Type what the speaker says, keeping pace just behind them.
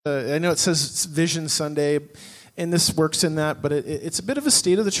I know it says it's Vision Sunday, and this works in that, but it's a bit of a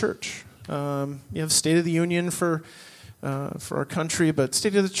state of the church. You have State of the Union for our country, but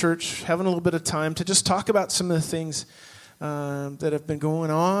State of the Church, having a little bit of time to just talk about some of the things that have been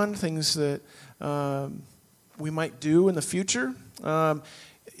going on, things that we might do in the future, and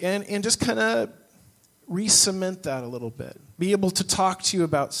just kind of re-cement that a little bit. Be able to talk to you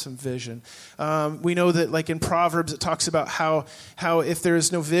about some vision. We know that, like in Proverbs, it talks about how if there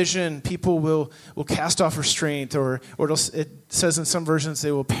is no vision, people will cast off restraint, or it says in some versions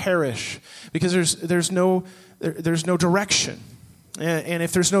they will perish because there's no direction. And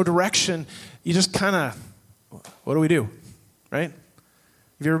if there's no direction, you just kind of, what do we do, right?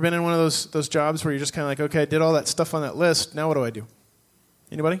 Have you ever been in one of those jobs where you're just kind of like, okay, I did all that stuff on that list. Now what do I do?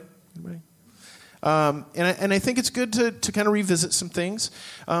 Anybody? And I think it's good to kind of revisit some things.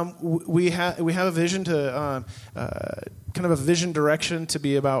 We have a vision to kind of a vision direction to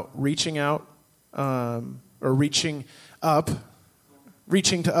be about reaching out or reaching up,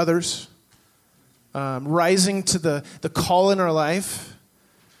 reaching to others, rising to the call in our life,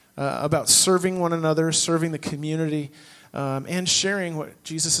 about serving one another, serving the community, and sharing what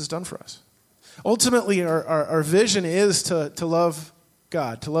Jesus has done for us. Ultimately, our vision is to love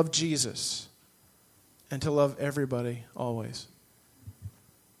God, to love Jesus, and to love everybody always.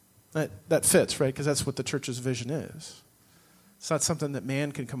 That fits, right? Because that's what the church's vision is. It's not something that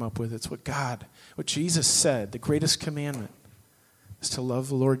man can come up with. It's what Jesus said, the greatest commandment is to love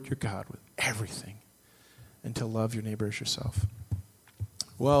the Lord your God with everything and to love your neighbor as yourself.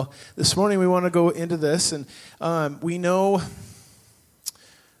 Well, this morning we want to go into this, and we all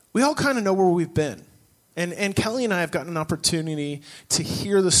kind of know where we've been. And Kelly and I have gotten an opportunity to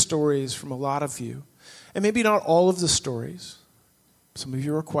hear the stories from a lot of you. And maybe not all of the stories. Some of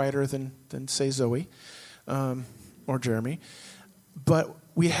you are quieter than say, Zoe or Jeremy. But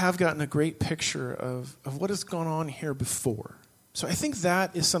we have gotten a great picture of what has gone on here before. So I think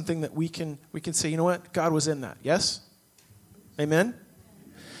that is something that we can say, you know what? God was in that. Yes? Amen?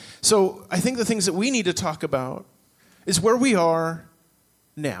 So I think the things that we need to talk about is where we are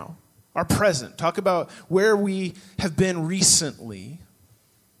now, our present. Talk about where we have been recently,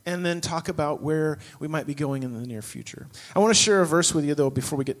 and then talk about where we might be going in the near future. I want to share a verse with you, though,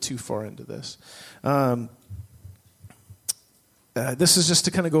 before we get too far into this. This is just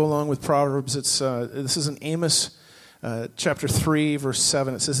to kind of go along with Proverbs. This is in Amos chapter 3, verse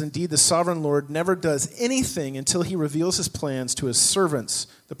 7. It says, "Indeed, the sovereign Lord never does anything until he reveals his plans to his servants,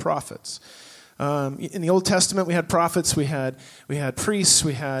 the prophets." In the Old Testament, we had prophets, we had priests,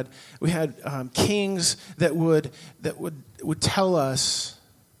 we had kings that would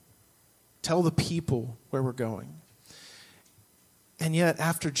tell the people where we're going. And yet,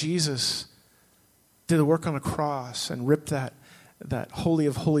 after Jesus did the work on a cross and ripped that Holy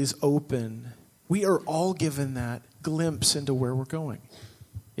of Holies open, we are all given that glimpse into where we're going.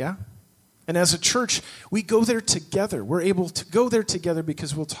 Yeah? And as a church, we go there together. We're able to go there together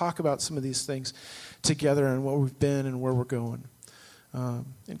because we'll talk about some of these things together and what we've been and where we're going. And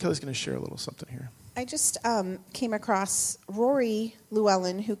Kelly's going to share a little something here. I just came across Rory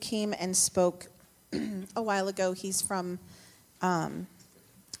Llewellyn, who came and spoke a while ago. He's from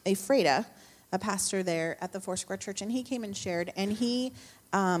Ephrata, a pastor there at the Foursquare Church, and he came and shared. And he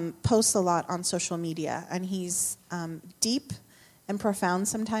posts a lot on social media, and he's deep and profound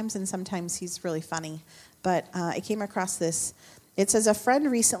sometimes, and sometimes he's really funny. But I came across this. It says, "A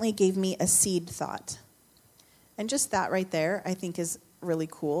friend recently gave me a seed thought." And just that right there, I think, is really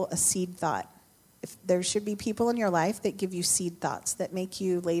cool, a seed thought. If there should be people in your life that give you seed thoughts that make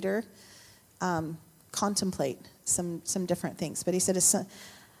you later contemplate some different things. But he said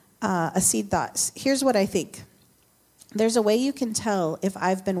a seed thought. Here's what I think. There's a way you can tell if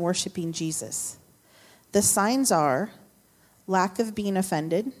I've been worshiping Jesus. The signs are lack of being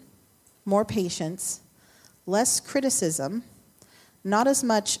offended, more patience, less criticism, not as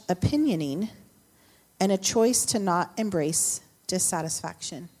much opinioning, and a choice to not embrace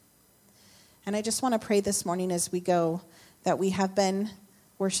dissatisfaction. And I just want to pray this morning as we go that we have been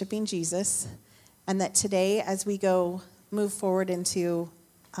worshiping Jesus, and that today as we move forward into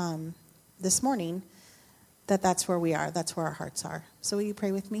this morning, that's where we are, that's where our hearts are. So will you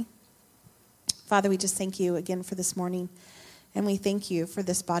pray with me? Father, we just thank you again for this morning, and we thank you for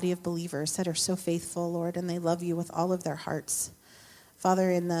this body of believers that are so faithful, Lord, and they love you with all of their hearts.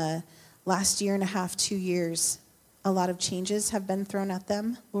 Father, in the last year and a half, 2 years, a lot of changes have been thrown at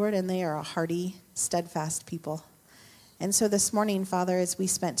them, Lord, and they are a hardy, steadfast people. And so this morning, Father, as we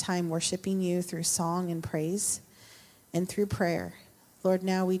spent time worshiping you through song and praise and through prayer, Lord,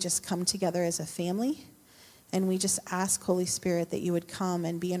 now we just come together as a family And we just ask, Holy Spirit, that you would come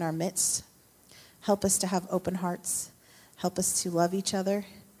and be in our midst. Help us to have open hearts. Help us to love each other,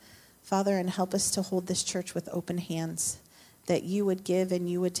 Father, and help us to hold this church with open hands, that you would give and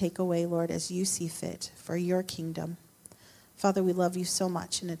you would take away, Lord, as you see fit for your kingdom. Father, we love you so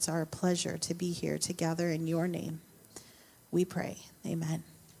much, and it's our pleasure to be here to gather in your name. We pray. Amen.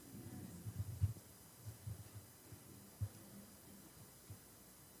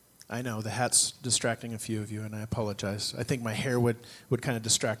 I know the hat's distracting a few of you, and I apologize. I think my hair would kind of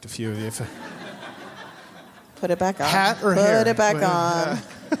distract a few of you. If Put it back on. Hat or hair? Put it back on.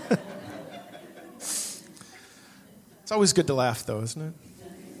 It's always good to laugh, though, isn't it?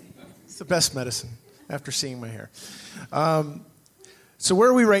 It's the best medicine after seeing my hair. So where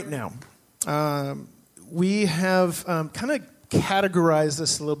are we right now? We have kind of categorized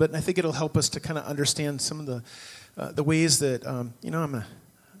this a little bit, and I think it'll help us to kind of understand some of the ways that, I'm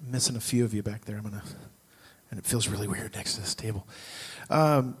missing a few of you back there. And it feels really weird next to this table.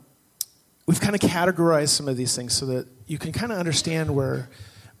 We've kind of categorized some of these things so that you can kind of understand where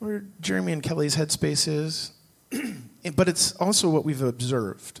Jeremy and Kelly's headspace is, but it's also what we've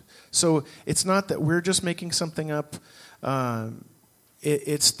observed. So it's not that we're just making something up.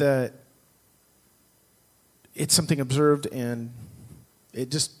 It's that it's something observed, and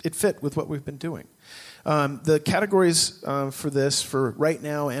it fit with what we've been doing. The categories for this, for right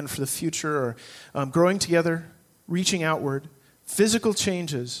now and for the future, are growing together, reaching outward, physical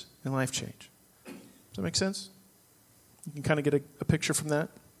changes, and life change. Does that make sense? You can kind of get a picture from that?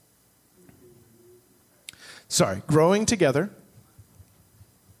 Sorry, growing together,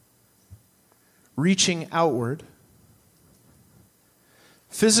 reaching outward,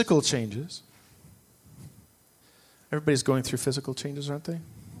 physical changes. Everybody's going through physical changes, aren't they?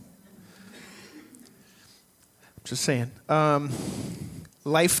 Just saying.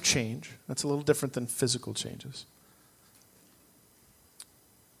 Life change. That's a little different than physical changes.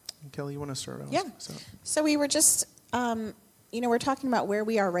 Kelly, you want to start out? Yeah. So we were just, we're talking about where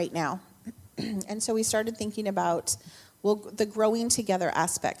we are right now. And so we started thinking about, the growing together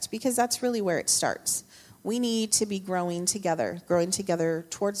aspect, because that's really where it starts. We need to be growing together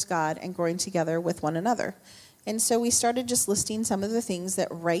towards God and growing together with one another. And so we started just listing some of the things that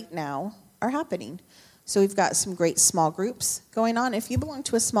right now are happening. So we've got some great small groups going on. If you belong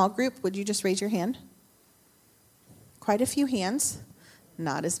to a small group, would you just raise your hand? Quite a few hands.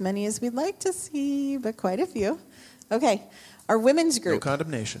 Not as many as we'd like to see, but quite a few. Okay. Our women's group. No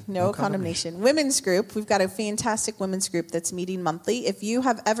condemnation. No condemnation. Women's group. We've got a fantastic women's group that's meeting monthly. If you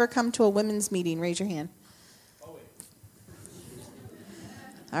have ever come to a women's meeting, raise your hand.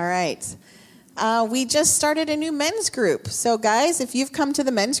 All right. We just started a new men's group. So, guys, if you've come to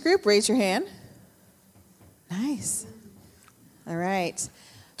the men's group, raise your hand. Nice. All right.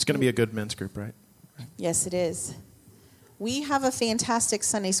 It's going to be a good men's group, right? Yes, it is. We have a fantastic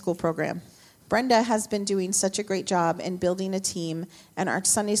Sunday school program. Brenda has been doing such a great job in building a team, and our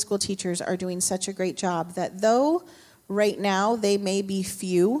Sunday school teachers are doing such a great job that though right now they may be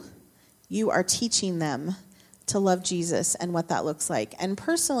few, you are teaching them to love Jesus and what that looks like. And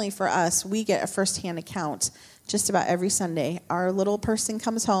personally for us, we get a firsthand account just about every Sunday. Our little person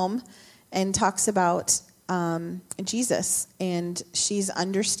comes home and talks about Jesus, and she's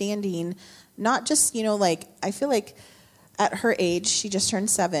understanding not just, I feel like at her age, she just turned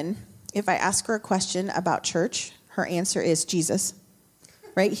 7. If I ask her a question about church, her answer is Jesus,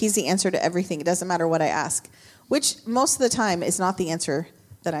 right? He's the answer to everything. It doesn't matter what I ask, which most of the time is not the answer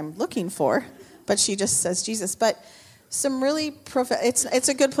that I'm looking for, but she just says Jesus. But some really it's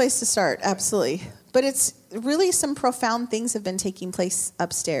a good place to start, absolutely. But it's really some profound things have been taking place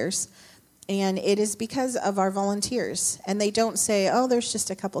upstairs, and it is because of our volunteers. And they don't say, oh, there's just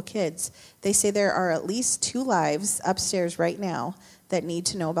a couple kids. They say there are at least 2 lives upstairs right now that need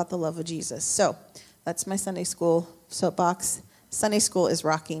to know about the love of Jesus. So that's my Sunday school soapbox. Sunday school is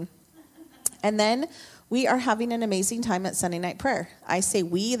rocking. And then we are having an amazing time at Sunday night prayer. I say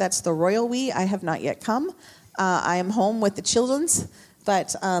we, that's the royal we. I have not yet come. I am home with the children's,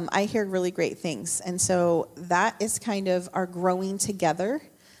 but I hear really great things. And so that is kind of our growing together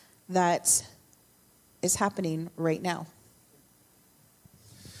that is happening right now.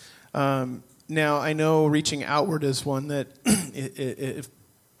 Now, I know reaching outward is one that it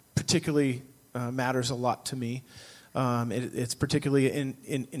particularly matters a lot to me. It's particularly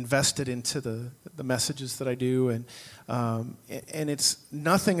invested into the messages that I do, and it's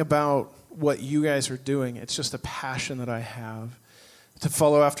nothing about what you guys are doing. It's just a passion that I have to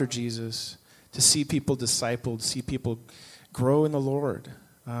follow after Jesus, to see people discipled, see people grow in the Lord.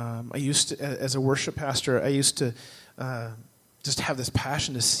 I used to, as a worship pastor, I used to just have this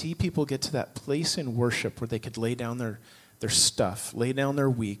passion to see people get to that place in worship where they could lay down their stuff, lay down their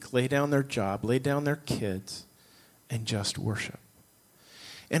week, lay down their job, lay down their kids, and just worship.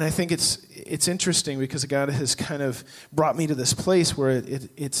 And I think it's interesting because God has kind of brought me to this place where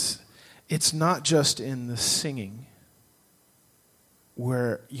it's not just in the singing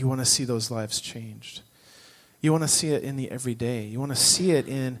where you want to see those lives changed. You want to see it in the everyday. You want to see it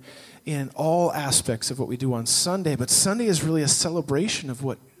in all aspects of what we do on Sunday. But Sunday is really a celebration of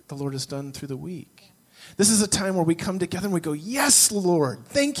what the Lord has done through the week. This is a time where we come together and we go, yes, Lord,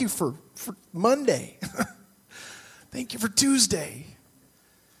 thank you for Monday. Thank you for Tuesday.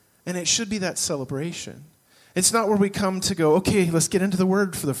 And it should be that celebration. It's not where we come to go, okay, let's get into the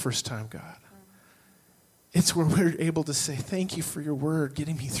Word for the first time, God. It's where we're able to say, thank you for your Word,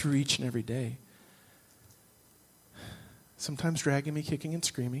 getting me through each and every day. Sometimes dragging me, kicking and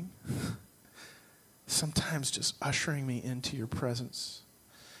screaming. Sometimes just ushering me into your presence.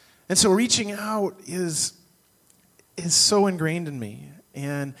 And so reaching out is so ingrained in me.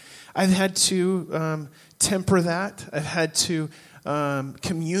 And I've had to temper that. I've had to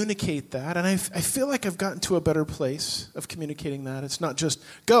communicate that. And I feel like I've gotten to a better place of communicating that. It's not just,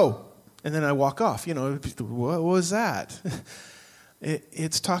 go, and then I walk off. You know, what was that?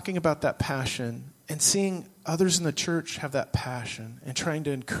 It's talking about that passion and seeing others in the church have that passion and trying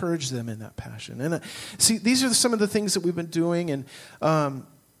to encourage them in that passion. And see, these are some of the things that we've been doing. And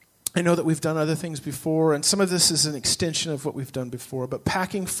I know that we've done other things before, and some of this is an extension of what we've done before. But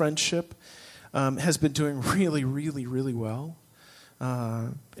Packing Friendship has been doing really, really, really well.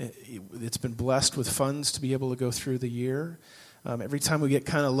 It's been blessed with funds to be able to go through the year. Every time we get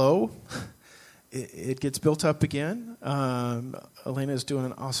kind of low, it gets built up again. Elena is doing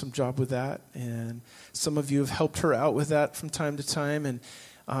an awesome job with that, and some of you have helped her out with that from time to time, and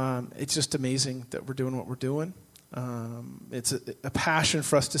it's just amazing that we're doing what we're doing. It's a passion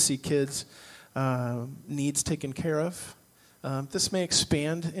for us to see kids' needs taken care of. This may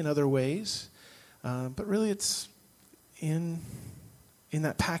expand in other ways, but really it's in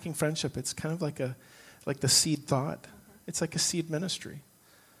that Packing Friendship. It's kind of like the seed thought. It's like a seed ministry,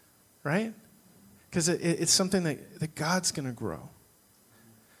 right? Because it's something that God's going to grow.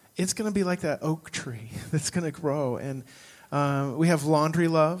 It's going to be like that oak tree that's going to grow. And we have Laundry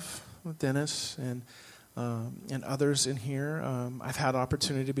Love with Dennis and others in here. I've had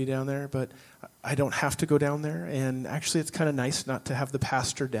opportunity to be down there, but I don't have to go down there. And actually, it's kind of nice not to have the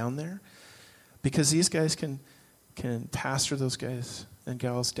pastor down there, because these guys can pastor those guys and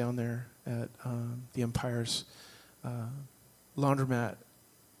gals down there at the Empire's laundromat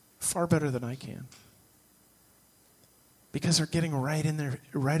far better than I can, because they're getting right in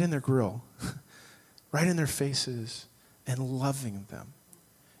their grill, right in their faces, and loving them.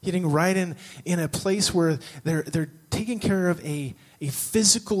 Getting right in a place where they're taking care of a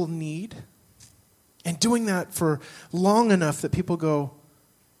physical need, and doing that for long enough that people go,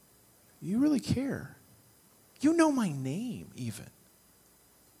 you really care. You know my name even.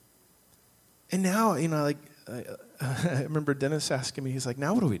 And now, like, I remember Dennis asking me, he's like,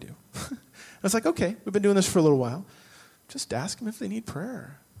 now what do we do? I was like, okay, we've been doing this for a little while. Just ask them if they need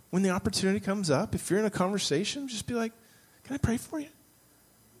prayer. When the opportunity comes up, if you're in a conversation, just be like, can I pray for you?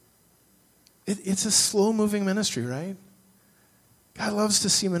 It's a slow-moving ministry, right? God loves to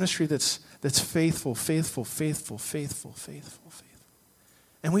see ministry that's faithful.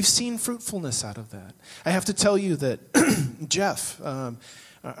 And we've seen fruitfulness out of that. I have to tell you that Jeff,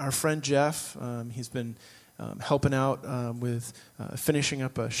 our friend Jeff, he's been helping out with finishing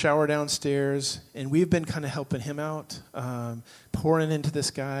up a shower downstairs, and we've been kind of helping him out, pouring into this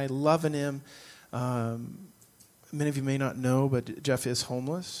guy, loving him. Many of you may not know, but Jeff is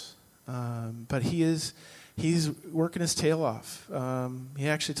homeless. But he's working his tail off. He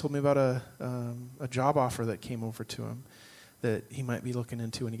actually told me about a job offer that came over to him that he might be looking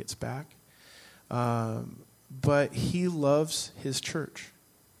into when he gets back. But he loves his church.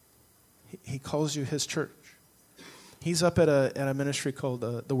 He calls you his church. He's up at a ministry called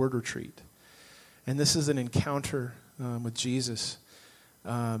the Word Retreat. And this is an encounter with Jesus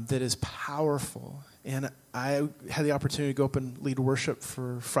that is powerful. And I had the opportunity to go up and lead worship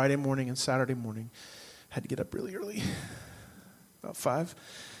for Friday morning and Saturday morning. Had to get up really early, about 5,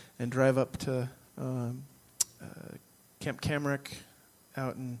 and drive up to Camp Camrick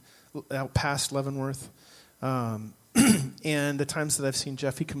out past Leavenworth. And the times that I've seen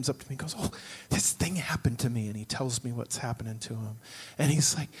Jeff, he comes up to me and goes, oh, this thing happened to me. And he tells me what's happening to him. And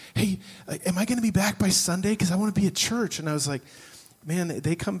he's like, hey, am I going to be back by Sunday? Because I want to be at church. And I was like, man,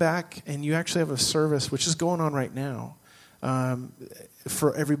 they come back, and you actually have a service, which is going on right now,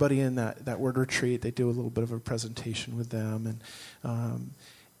 for everybody in that word retreat. They do a little bit of a presentation with them,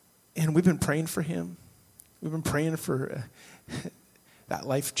 and we've been praying for him. We've been praying for that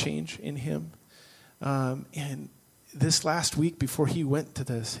life change in him. And this last week before he went to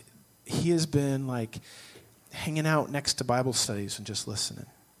this, he has been like hanging out next to Bible studies and just listening.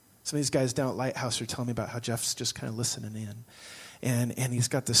 Some of these guys down at Lighthouse are telling me about how Jeff's just kind of listening in. And he's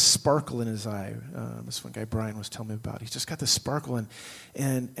got this sparkle in his eye. This one guy Brian was telling me about. He's just got this sparkle.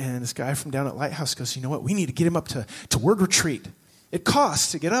 And this guy from down at Lighthouse goes, you know what, we need to get him up to Word Retreat. It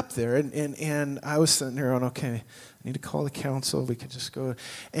costs to get up there. And I was sitting there going, okay, I need to call the council. We could just go.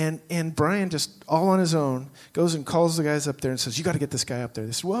 And Brian just all on his own goes and calls the guys up there and says, you got to get this guy up there.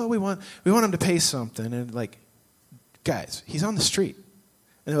 They said, well, we want him to pay something. And like, guys, he's on the street.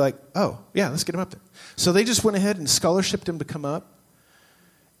 And they're like, oh, yeah, let's get him up there. So they just went ahead and scholarshiped him to come up.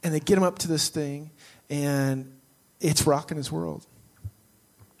 And they get him up to this thing. And it's rocking his world.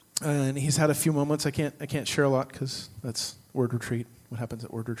 And he's had a few moments. I can't share a lot because that's Word Retreat. What happens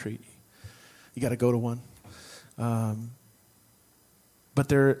at Word Retreat? You got to go to one. But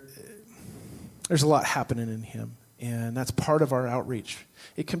there's a lot happening in him. And that's part of our outreach.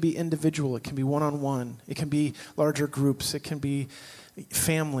 It can be individual. It can be one-on-one. It can be larger groups. It can be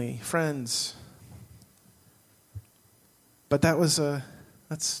family, friends. But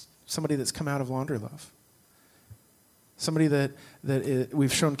that's somebody that's come out of Laundry Love. Somebody that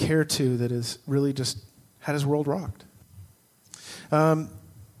we've shown care to that has really just had his world rocked.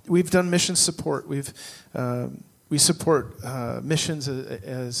 We've done mission support. We support missions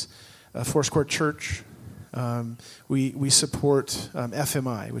as a Foursquare Church. We support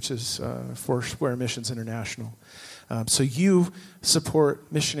FMI, which is Foursquare Missions International. So you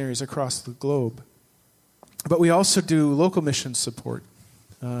support missionaries across the globe. But we also do local mission support.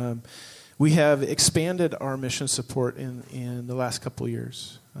 We have expanded our mission support in the last couple of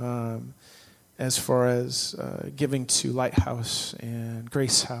years as far as giving to Lighthouse and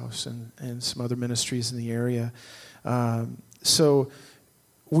Grace House and some other ministries in the area. So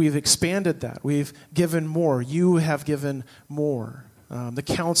we've expanded that. We've given more. You have given more. The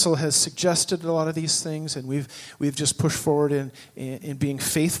council has suggested a lot of these things, and we've just pushed forward in being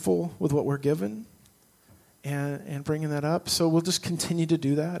faithful with what we're given. And bringing that up. So we'll just continue to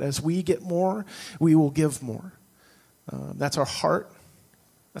do that. As we get more, we will give more. That's our heart.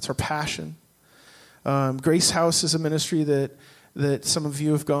 That's our passion. Grace House is a ministry that some of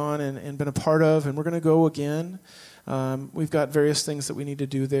you have gone and been a part of, and we're going to go again. We've got various things that we need to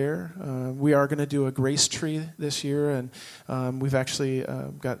do there. We are going to do a grace tree this year, and we've actually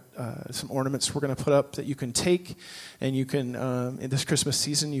got some ornaments we're going to put up that you can take, and you can in this Christmas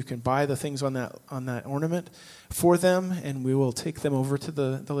season you can buy the things on that ornament for them, and we will take them over to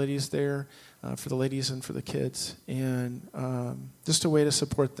the ladies there for the ladies and for the kids, and just a way to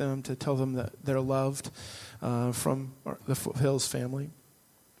support them, to tell them that they're loved from the Foothills family.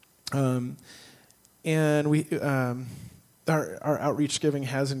 And we, our outreach giving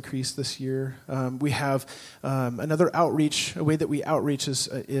has increased this year. We have another outreach. A way that we outreach is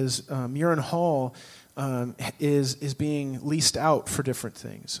Murin Hall is being leased out for different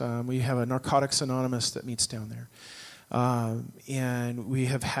things. We have a Narcotics Anonymous that meets down there, and we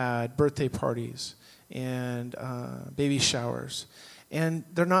have had birthday parties and baby showers, and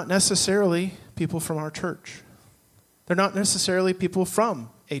they're not necessarily people from our church. They're not necessarily people from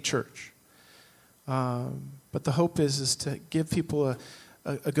a church. But the hope is to give people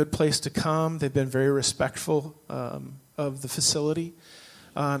a good place to come. They've been very respectful of the facility,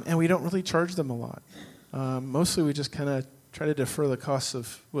 and we don't really charge them a lot. Mostly we just kind of try to defer the costs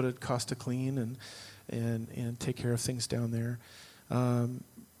of what it costs to clean and take care of things down there.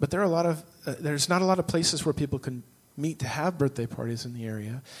 But there are there's not a lot of places where people can meet to have birthday parties in the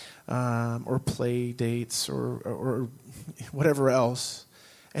area, or play dates or whatever else.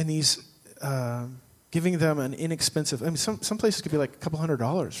 And these giving them an inexpensive, some places could be like a couple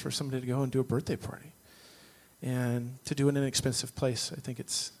 $100 for somebody to go and do a birthday party. And to do it in an inexpensive place, I think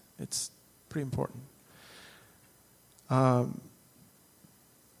it's pretty important. So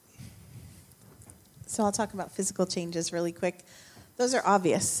I'll talk about physical changes really quick. Those are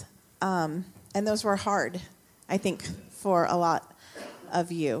obvious, and those were hard, I think, for a lot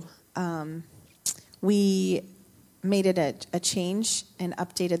of you. We made it a change and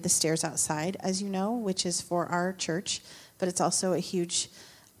updated the stairs outside, as you know, which is for our church, but it's also a huge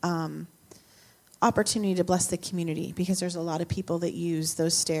opportunity to bless the community, because there's a lot of people that use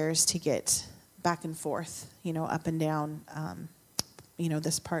those stairs to get back and forth, up and down,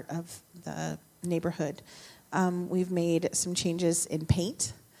 this part of the neighborhood. We've made some changes in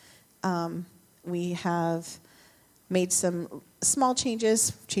paint. We have made some small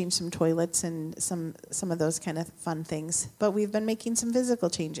changes, changed some toilets and some of those kind of fun things. But we've been making some physical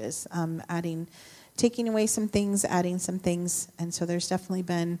changes, taking away some things, adding some things. And so there's definitely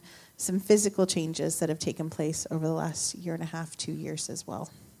been some physical changes that have taken place over the last year and a half, 2 years as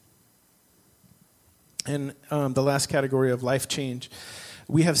well. And the last category of life change,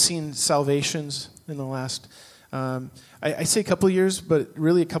 we have seen salvations in the last, I say a couple of years, but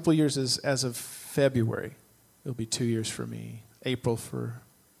really a couple of years is as of February. It'll be 2 years for me, April for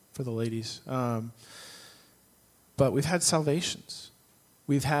the ladies. But we've had salvations.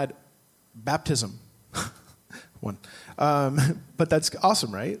 We've had baptism, one. But that's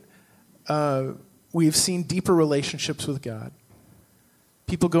awesome, right? We've seen deeper relationships with God.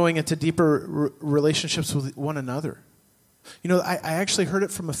 People going into deeper relationships with one another. You know, I actually heard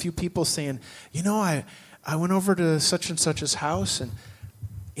it from a few people saying, you know, I went over to such and such's house, and,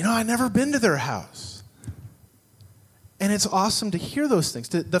 you know, I've never been to their house. And it's awesome to hear those things.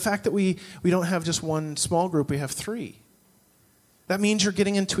 The fact that we don't have just one small group, we have 3. That means you're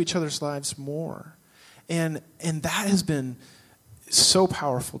getting into each other's lives more. And that has been so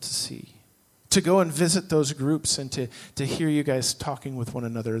powerful to see. To go and visit those groups and to hear you guys talking with one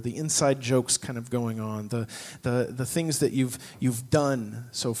another, the inside jokes kind of going on, the things that you've done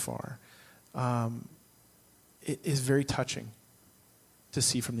so far. It is very touching to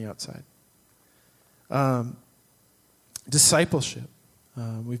see from the outside. Discipleship.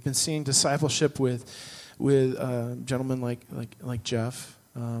 We've been seeing discipleship with gentlemen like Jeff,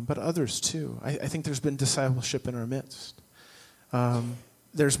 but others too. I think there's been discipleship in our midst.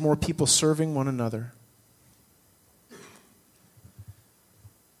 There's more people serving one another.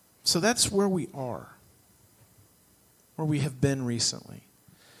 So that's where we are, where we have been recently.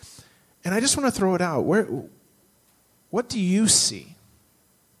 And I just want to throw it out. What do you see?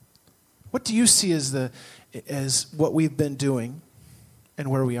 What do you see as what we've been doing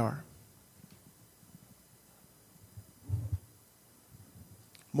and where we are?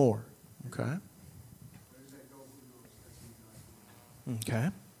 More. Okay. Okay.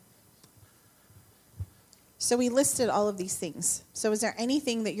 So we listed all of these things. So is there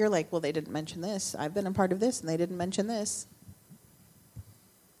anything that you're like, well, they didn't mention this. I've been a part of this, and they didn't mention this.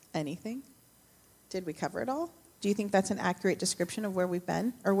 Anything? Did we cover it all? Do you think that's an accurate description of where we've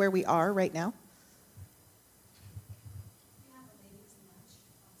been or where we are right now?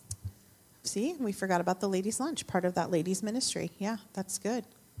 See, we forgot about the ladies' lunch, part of that ladies' ministry. Yeah, that's good.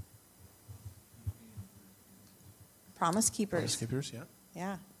 Promise Keepers. Promise Keepers, yeah.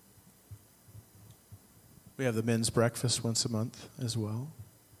 Yeah. We have the men's breakfast once a month as well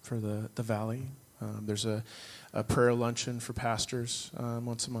for the Valley. There's a prayer luncheon for pastors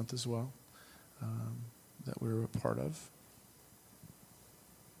once a month as well that we're a part of.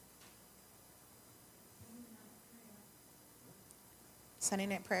 Sunday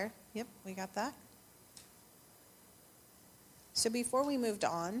night prayer. Yep, we got that. So before we moved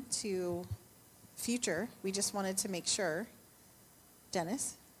on to future, we just wanted to make sure.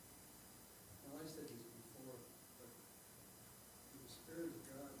 Dennis? Well, I said this before, but the Spirit of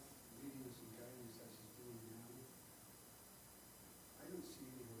God leading us and guiding us as He's doing now, I don't see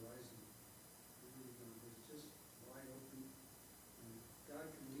any horizon. I really don't. It's just wide open, and God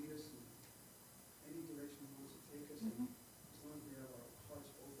can lead us in any direction He wants to take us, and as long as we have our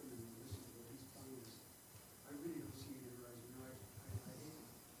hearts open and listen to what He's telling us, I really don't see any horizon. Now, I hate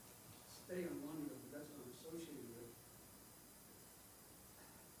to stay on one of it, but that's what I'm associated with.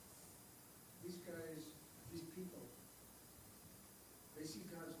 These guys, these people, they see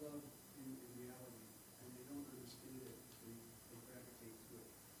God's love in reality, and they don't understand it. They gravitate to it.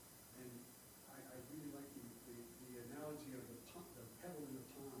 And I really like the analogy of the pebble in the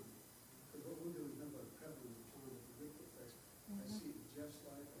pond. Because what we're doing is nothing but a pebble in the pond with the ripple effects. I see it in Jeff's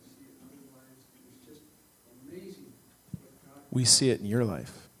life. I see it in other lives. It's just amazing what God We see it in your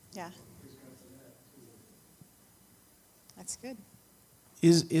life. Yeah, has got for that, too. that's good.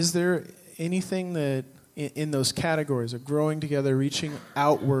 Is there anything that in those categories of growing together, reaching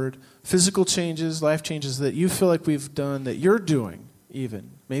outward, physical changes, life changes that you feel like we've done, that you're doing even?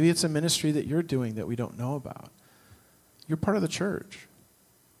 Maybe it's a ministry that you're doing that we don't know about. You're part of the church.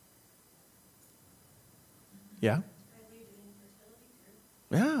 Yeah?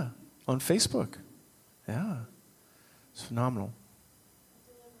 Yeah, on Facebook. Yeah. It's phenomenal.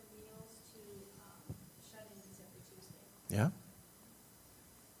 Yeah?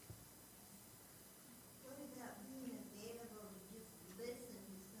 What about being available to just listen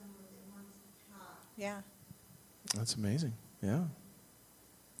to someone that wants to talk? Yeah, That's amazing. Yeah.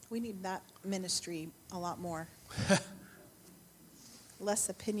 we need that ministry a lot more. Less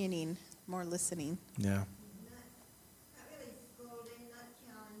opinioning, more listening. Yeah.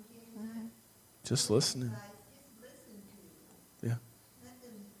 Just listening. Just listen to you. Yeah. Let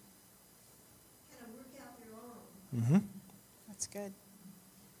them kind of work out their own. Mm-hmm. That's good.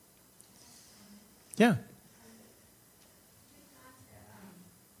 Yeah.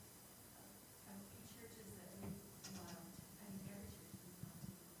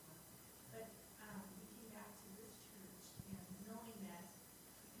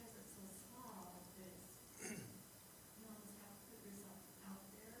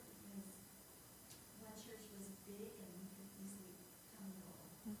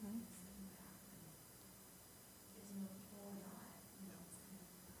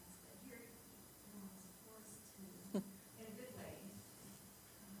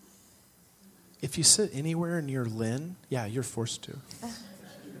 If you sit anywhere near Lynn, yeah, you're forced to.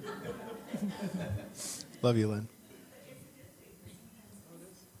 Love you, Lynn.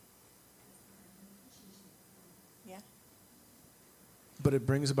 Yeah. But it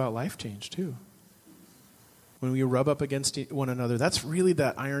brings about life change, too. When we rub up against one another, that's really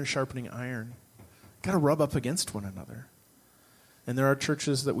that iron sharpening iron. Got to rub up against one another. And there are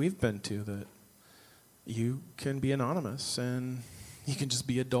churches that we've been to that you can be anonymous and you can just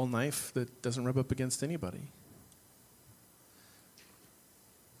be a dull knife that doesn't rub up against anybody.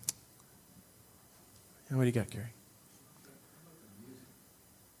 And what do you got, Gary?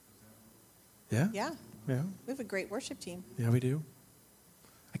 Yeah? Yeah. Yeah. We have a great worship team. Yeah, we do.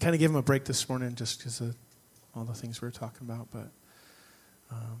 I kind of gave him a break this morning just because of all the things we were talking about, but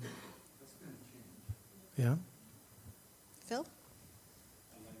That's going to change. yeah. Phil?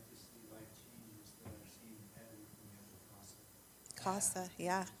 I like to see life changes that I've seen added from the Casa. Casa.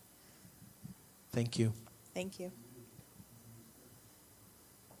 Yeah. Thank you. Thank you.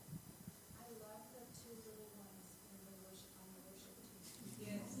 I love the two little ones in the worship, on the worship team.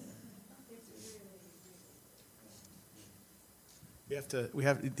 Yes. It's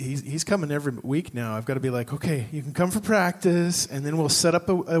really, He's coming every week now. I've got to be like, okay, you can come for practice, and then we'll set up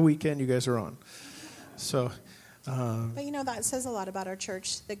a weekend you guys are on. So, But that says a lot about our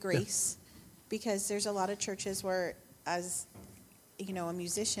church, the grace, because there's a lot of churches where, as a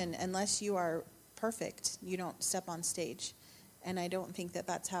musician, unless you are perfect, you don't step on stage. And I don't think that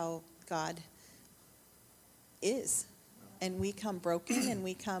that's how God is. And we come broken and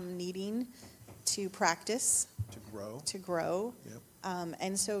we come needing to practice, to grow. Yep.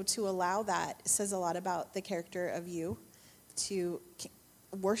 And so to allow that says a lot about the character of you, to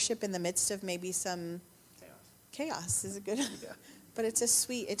worship in the midst of maybe some chaos is a good, but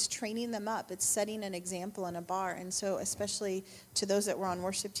it's training them up. It's setting an example and a bar. And so especially to those that were on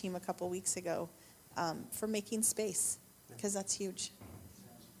worship team a couple weeks ago, for making space, because that's huge.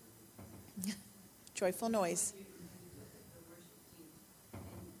 Joyful noise.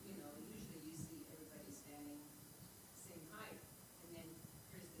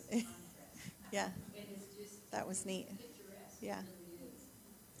 Yeah. And it's just That was neat. picturesque. Yeah. It really is.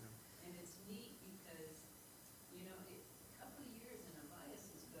 And it's neat because, a couple of years and Elias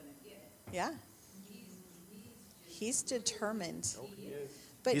is going to get it. Yeah. He's just, He's determined.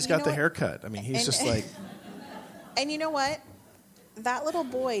 But But he's you got know the what? haircut. I mean, he's just like, And you know what? That little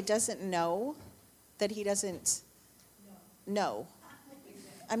boy doesn't know that he doesn't know.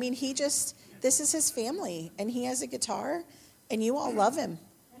 I mean, this is his family, and he has a guitar, and you all love him.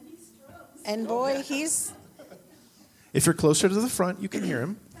 And boy, he's... if you're closer to the front, you can hear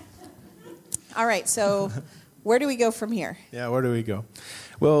him. All right, so where do we go from here? Yeah, where do we go?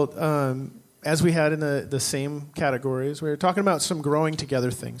 Well, as we had in the same categories, we were talking about some growing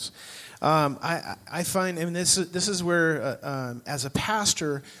together things. I find, and this is where, as a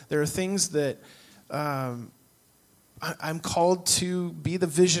pastor, there are things that I'm called to be the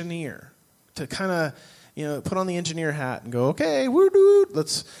visioneer, to kind of, put on the engineer hat and go, okay,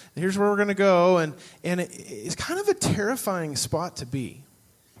 here's where we're going to go, and it's kind of a terrifying spot to be,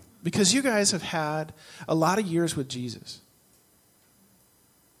 because you guys have had a lot of years with Jesus.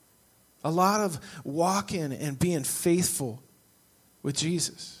 A lot of walking and being faithful with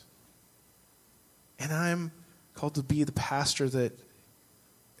Jesus. And I'm called to be the pastor that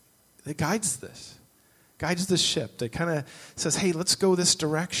guides this ship, that kind of says, hey, let's go this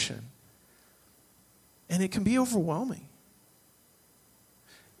direction. And it can be overwhelming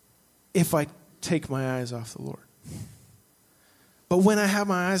if I take my eyes off the Lord. But when I have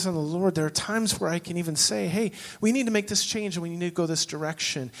my eyes on the Lord, there are times where I can even say, hey, we need to make this change and we need to go this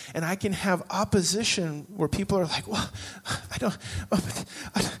direction. And I can have opposition where people are like, well, I don't.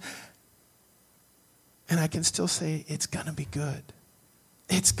 And I can still say, it's going to be good.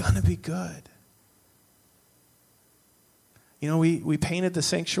 It's going to be good. We painted the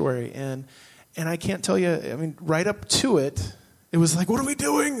sanctuary, and I can't tell you, right up to it, it was like, what are we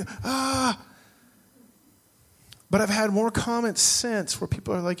doing? But I've had more comments since where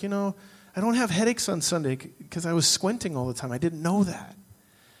people are like, I don't have headaches on Sunday because I was squinting all the time. I didn't know that.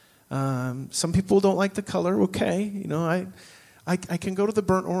 Some people don't like the color. Okay, I can go to the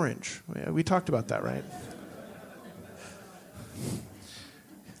burnt orange. We talked about that, right?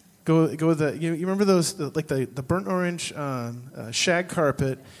 Go with the. You remember those the burnt orange shag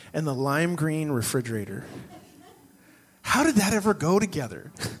carpet and the lime green refrigerator? How did that ever go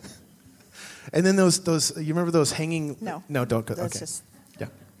together? And then those you remember those hanging? No, don't go. That's okay, just yeah,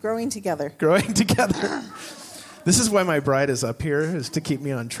 growing together. growing together. This is why my bride is up here, is to keep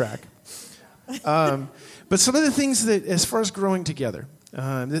me on track. But some of the things that, as far as growing together,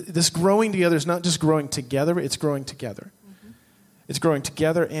 this growing together is not just growing together; it's growing together. It's growing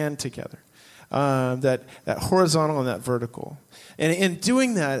together and together. That horizontal and that vertical. And in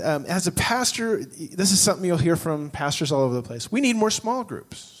doing that, as a pastor, this is something you'll hear from pastors all over the place. We need more small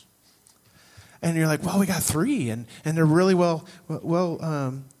groups. And you're like, well, we got 3, and they're really well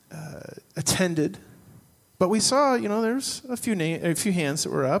attended. But we saw, there's a few hands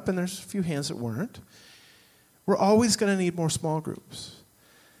that were up, and there's a few hands that weren't. We're always going to need more small groups.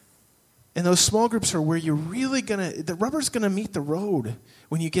 And those small groups are where you're really the rubber's going to meet the road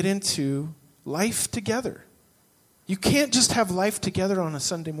when you get into life together. You can't just have life together on a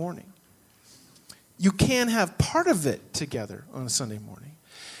Sunday morning. You can have part of it together on a Sunday morning,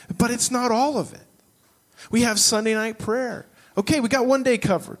 but it's not all of it. We have Sunday night prayer. Okay, we got one day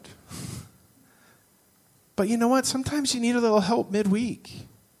covered. But you know what? Sometimes you need a little help midweek.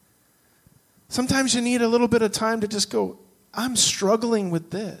 Sometimes you need a little bit of time to just go, I'm struggling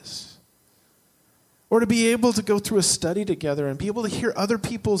with this. Or to be able to go through a study together and be able to hear other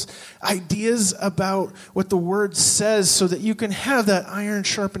people's ideas about what the Word says so that you can have that iron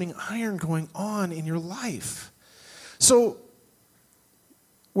sharpening iron going on in your life. So,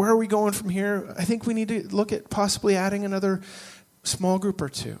 where are we going from here? I think we need to look at possibly adding another small group or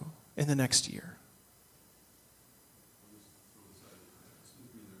 2 in the next year.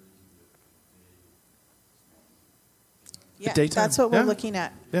 Yeah, daytime. that's what we're looking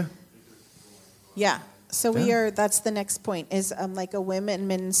at. Yeah. Yeah. So that's the next point, is like a women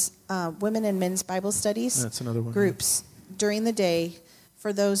and men's Bible studies. That's another one. Groups during the day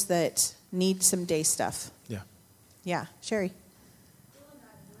for those that need some day stuff. Yeah. Yeah. Sherry. Bill and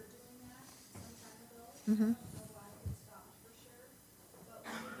I were doing that some time ago. I don't know why it stopped for sure, but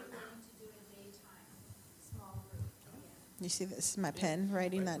we would be willing to do a daytime small group again. You see, this is my pen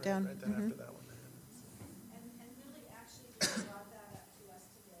writing that down. Right after that one. And Lily actually just brought that up to us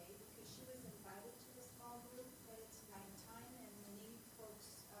today because she was invited to the small group, but it's nighttime and many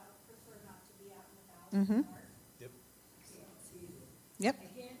folks prefer not to be out and about in the dark. Yep.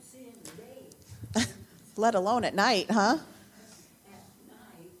 I can't see in the day. Let alone at night, huh? At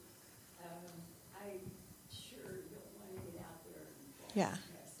night, I sure don't want to get out there and Yeah. have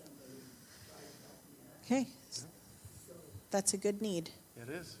somebody try to help me out. Okay. That's a good need. It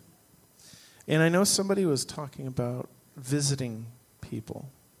is. And I know somebody was talking about visiting people.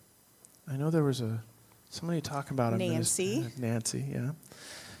 I know there was somebody talking about Nancy. Nancy, yeah.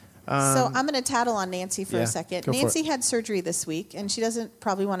 So I'm going to tattle on Nancy for yeah, a second. go for Nancy it. had surgery this week, and she doesn't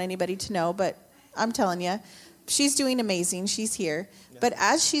probably want anybody to know, but I'm telling you, she's doing amazing. She's here. Yeah. But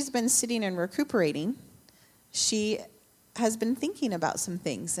as she's been sitting and recuperating, she has been thinking about some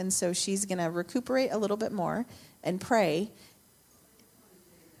things. And so she's going to recuperate a little bit more and pray.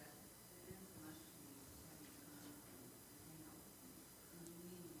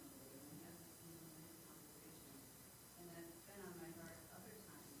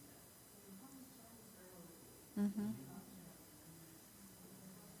 Mm-hmm.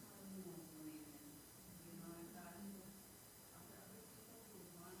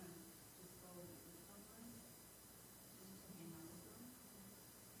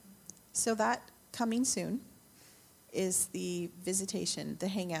 So that coming soon is the visitation, the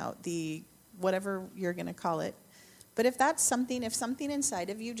hangout, the whatever you're going to call it. But if something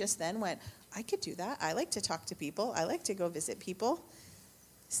inside of you just then went, I could do that. I like to talk to people. I like to go visit people.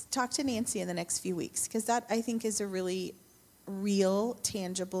 Talk to Nancy in the next few weeks, because that, I think, is a really real,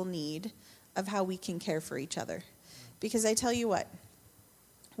 tangible need of how we can care for each other. Because I tell you what,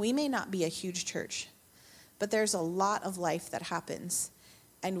 we may not be a huge church, but there's a lot of life that happens.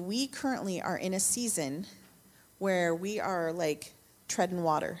 And we currently are in a season where we are like treading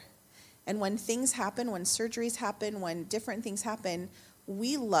water. And when things happen, when surgeries happen, when different things happen,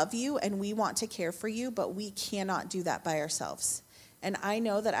 we love you and we want to care for you, but we cannot do that by ourselves. And I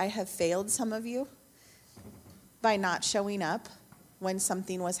know that I have failed some of you by not showing up when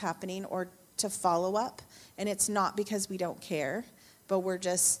something was happening or to follow up. And it's not because we don't care, but we're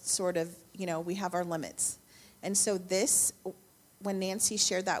just sort of, we have our limits. And so this, when Nancy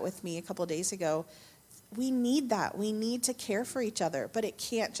shared that with me a couple of days ago, we need that. We need to care for each other, but it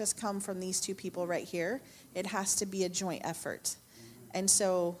can't just come from these two people right here. It has to be a joint effort. And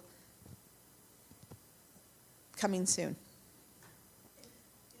so, coming soon.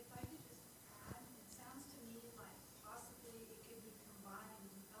 If I could just add, it sounds to me like possibly it could be combined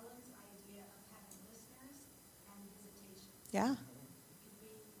with Ellen's idea of having listeners and visitation. Yeah. It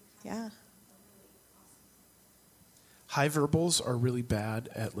could be Yeah. a really awesome. High verbals are really bad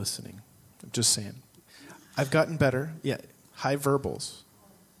at listening. I'm just saying. I've gotten better. Yeah, high verbals.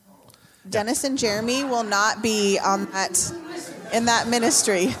 Dennis and Jeremy will not be on that in that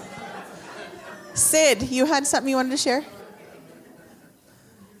ministry. Sid, you had something you wanted to share?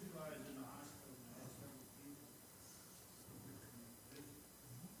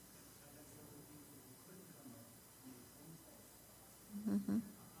 Mm-hmm.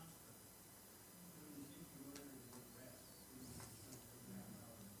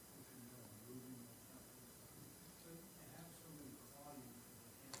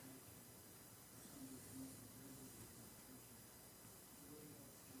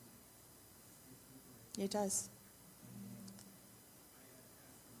 It does.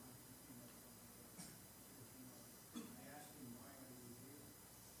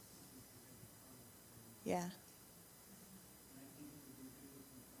 Yeah.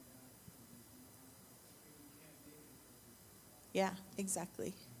 Yeah,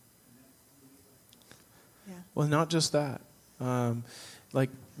 exactly. Yeah. Well, not just that. Like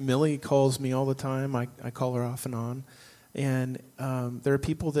Millie calls me all the time. I call her off and on. And there are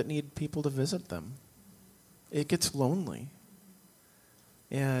people that need people to visit them. It gets lonely.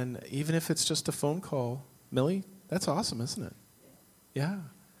 And even if it's just a phone call, Millie, that's awesome, isn't it? Yeah.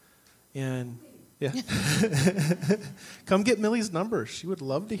 And yeah. Come get Millie's number. She would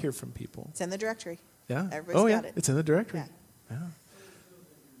love to hear from people. It's in the directory. Yeah. Everybody's got it. It's in the directory. Yeah.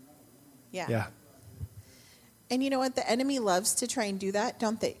 Yeah. Yeah. Yeah. And you know what? The enemy loves to try and do that,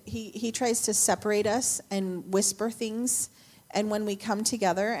 don't they? He tries to separate us and whisper things. And when we come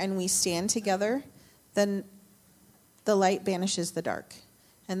together and we stand together, then the light banishes the dark.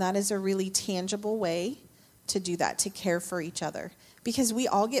 And that is a really tangible way to do that, to care for each other. Because we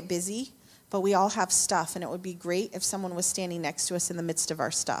all get busy, but we all have stuff. And it would be great if someone was standing next to us in the midst of our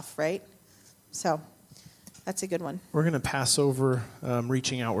stuff, right? So that's a good one. We're going to pass over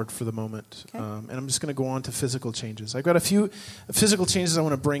reaching outward for the moment. Okay. And I'm just going to go on to physical changes. I've got a few physical changes I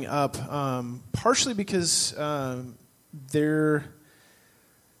want to bring up, partially because there's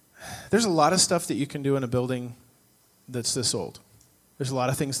a lot of stuff that you can do in a building that's this old. There's a lot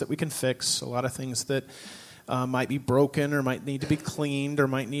of things that we can fix, a lot of things that might be broken or might need to be cleaned or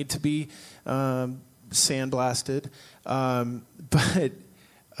might need to be sandblasted. But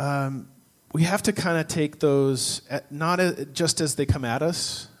we have to kind of take those, not just as they come at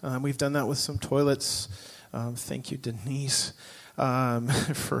us. We've done that with some toilets. Thank you, Denise,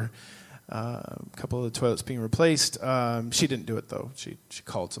 for a couple of the toilets being replaced. She didn't do it, though. She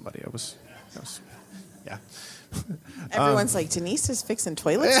called somebody. Yeah. Everyone's like, Denise is fixing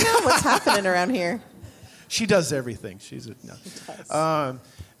toilets now? What's happening around here? She does everything.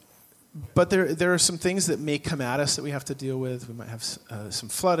 But there are some things that may come at us that we have to deal with. We might have some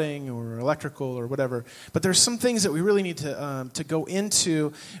flooding or electrical or whatever. But there's some things that we really need to go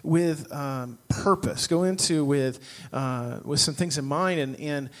into with purpose, go into with some things in mind.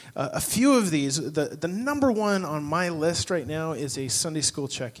 And a few of these, the number one on my list right now is a Sunday school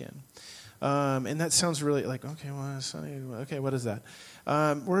check-in. And that sounds really like, okay, well, Sunday, okay, what is that?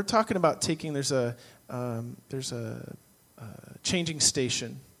 We're talking about there's a changing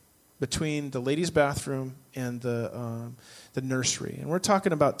station between the ladies' bathroom and the nursery. And we're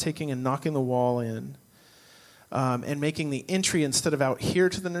talking about taking and knocking the wall in and making the entry, instead of out here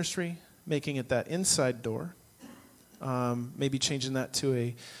to the nursery, making it that inside door. Maybe changing that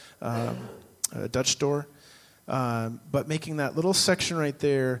to a Dutch door. But making that little section right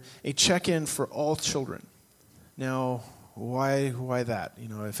there a check-in for all children. Now, why that? You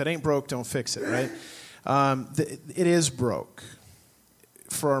know, if it ain't broke, don't fix it, right? It is broke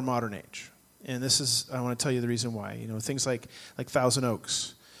for our modern age. And I want to tell you the reason why. You know, things like Thousand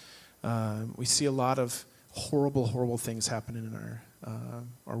Oaks. We see a lot of horrible, horrible things happening in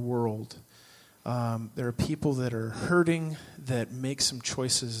our world. There are people that are hurting that make some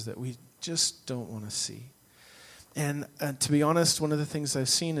choices that we just don't want to see. And to be honest, one of the things I've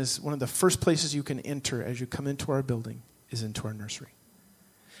seen is one of the first places you can enter as you come into our building is into our nursery.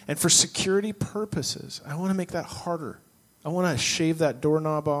 And for security purposes, I want to make that harder. I want to shave that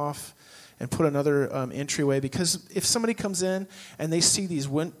doorknob off and put another entryway, because if somebody comes in and they see these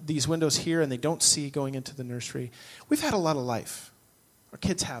windows here and they don't see going into the nursery, we've had a lot of life. Our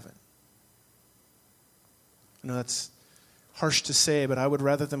kids haven't. I know that's harsh to say, but I would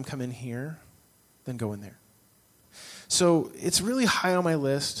rather them come in here than go in there. So it's really high on my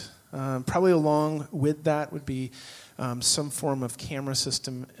list. Probably along with that would be some form of camera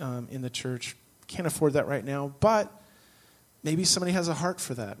system in the church. Can't afford that right now, but maybe somebody has a heart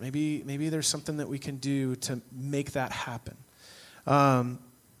for that. Maybe there's something that we can do to make that happen.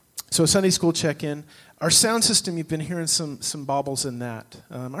 So Sunday school check-in. Our sound system, you've been hearing some baubles in that.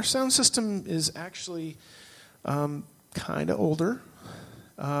 Our sound system is actually kind of older.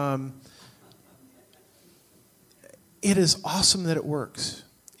 It is awesome that it works.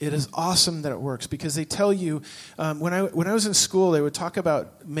 It is awesome that it works, because they tell you, when I was in school, they would talk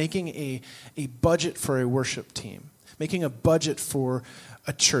about making a budget for a worship team, making a budget for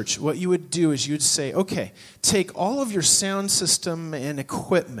a church. What you would do is you'd say, okay, take all of your sound system and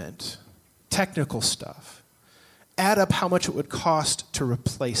equipment, technical stuff, add up how much it would cost to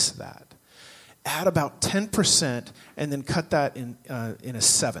replace that. Add about 10% and then cut that in a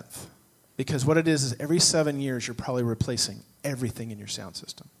seventh. Because what it is every 7 years you're probably replacing everything in your sound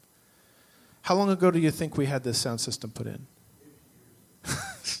system. How long ago do you think we had this sound system put in?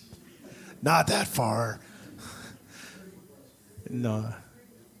 Not that far. No.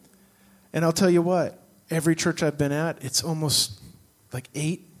 And I'll tell you what, every church I've been at, it's almost like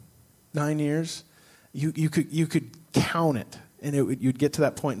 8, 9 years. You could count it, and you'd get to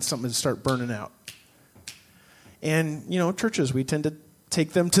that point and something would start burning out. And, churches, we tend to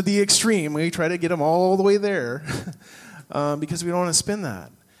take them to the extreme. We try to get them all the way there because we don't want to spin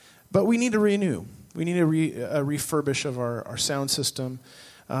that. But we need to renew. We need to refurbish of our sound system.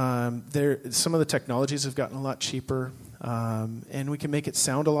 Some of the technologies have gotten a lot cheaper, and we can make it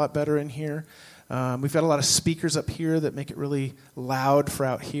sound a lot better in here. We've got a lot of speakers up here that make it really loud for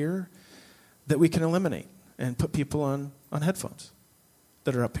out here that we can eliminate and put people on headphones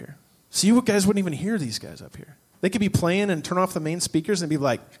that are up here. So you guys wouldn't even hear these guys up here. They could be playing and turn off the main speakers and be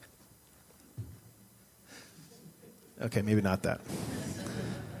like, okay, maybe not that.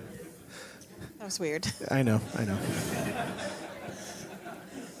 That was weird. I know.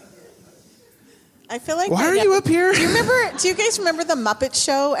 I feel like... Why are you up here? Do you guys remember the Muppet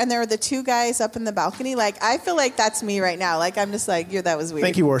Show? And there were the two guys up in the balcony? Like, I feel like that's me right now. Like, I'm just like, that was weird.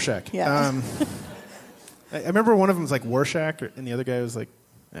 Thank you, Warshak. Yeah. I remember one of them was like Warshak, and the other guy was like,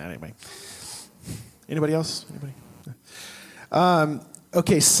 anyway. Anybody else? Anybody?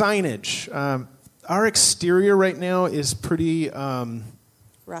 Okay, signage. Our exterior right now is pretty...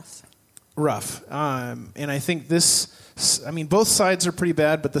 rough. And I think both sides are pretty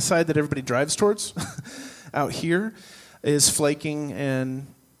bad, but the side that everybody drives towards out here is flaking. And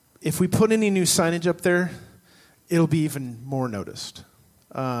if we put any new signage up there, it'll be even more noticed.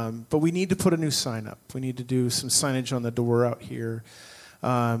 But we need to put a new sign up. We need to do some signage on the door out here.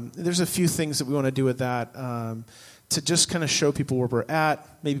 There's a few things that we want to do with that to just kind of show people where we're at.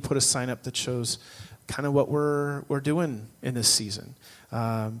 Maybe put a sign up that shows kind of what we're doing in this season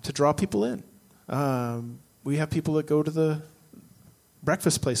to draw people in. We have people that go to the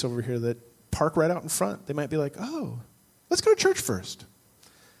breakfast place over here that park right out in front. They might be like, oh, let's go to church first.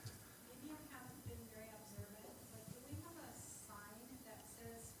 Maybe you haven't been very observant, but do we have a sign that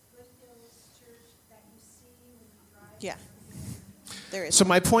says Foothills Church that you see when you drive? Yeah. There is. So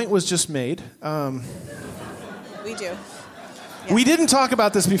my point was just made. We do. Yeah. We didn't talk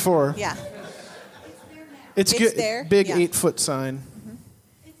about this before. Yeah. It's It's good. there, Big yeah. 8-foot sign.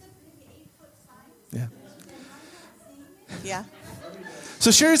 It's a big 8-foot sign. Yeah. Yeah. So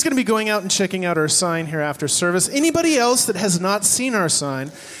Sherry's going to be going out and checking out our sign here after service. Anybody else that has not seen our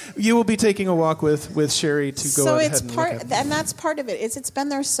sign, you will be taking a walk with Sherry to go ahead and look at it. And that's part of it. It's been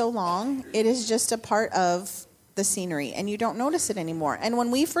there so long. It is just a part of the scenery, and you don't notice it anymore. And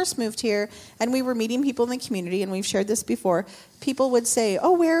when we first moved here, and we were meeting people in the community, and we've shared this before, people would say,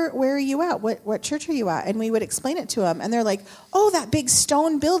 "Oh, where are you at? What church are you at?" And we would explain it to them, and they're like, "Oh, that big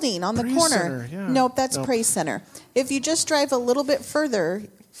stone building on the Praise corner." Center, yeah. Nope, that's Praise Center. If you just drive a little bit further,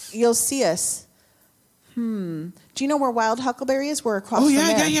 you'll see us. Do you know where Wild Huckleberry is? We're across from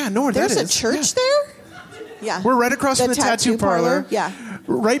there. yeah. Know where There's that a is. church Yeah. there? Yeah. We're right across from the tattoo parlor. Yeah.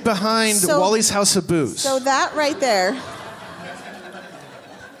 Right behind So- Wally's House of Booze. So that right there,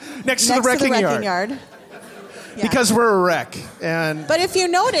 next to next the wrecking yard. Yeah. Because we're a wreck. And But if you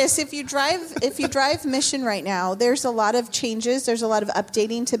notice, if you drive Mission right now, there's a lot of changes. There's a lot of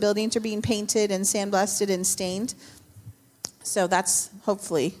updating to buildings are being painted and sandblasted and stained. So that's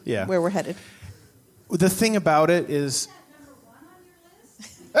hopefully where we're headed. the thing about it is... Number 1 on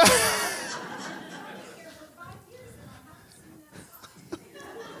your list?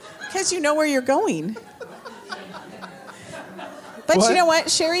 as you know where you're going. But What? you know what,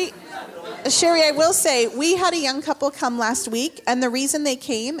 Sherry, I will say, we had a young couple come last week, and the reason they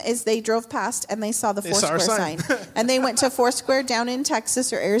came is they drove past and they saw the They saw our Foursquare sign. And they went to Foursquare down in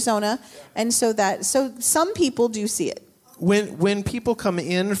Texas or Arizona, and so some people do see it. When people come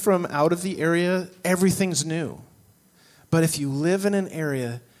in from out of the area, everything's new. But if you live in an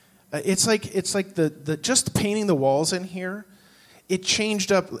area, it's like the just painting the walls in here. It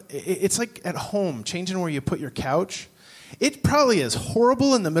changed up. It's like at home, changing where you put your couch. It probably is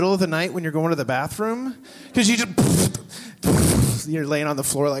horrible in the middle of the night when you're going to the bathroom because you're laying on the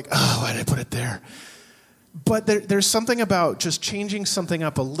floor like, oh, why did I put it there? But there's something about just changing something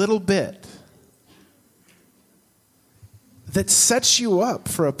up a little bit that sets you up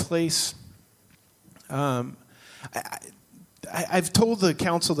for a place. I've told the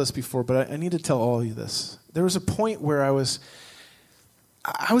council this before, but I need to tell all of you this. There was a point where I was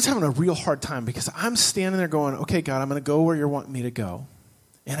having a real hard time because I'm standing there going, okay, God, I'm going to go where you want me to go.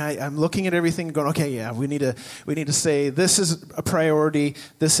 And I'm looking at everything and going, okay, yeah, we need to say this is a priority,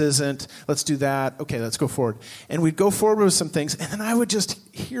 this isn't, let's do that, okay, let's go forward. And we'd go forward with some things, and then I would just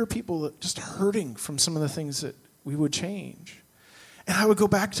hear people just hurting from some of the things that we would change. And I would go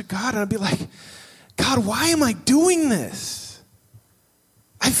back to God, and I'd be like, God, why am I doing this?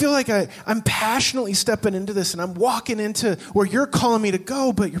 I feel like I'm passionately stepping into this, and I'm walking into where you're calling me to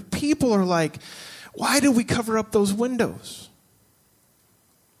go, but your people are like, why do we cover up those windows?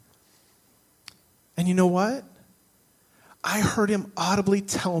 And you know what? I heard him audibly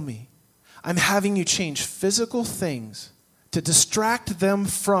tell me, I'm having you change physical things to distract them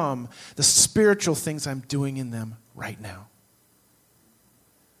from the spiritual things I'm doing in them right now.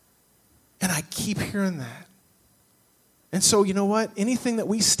 And I keep hearing that. And so, you know what? Anything that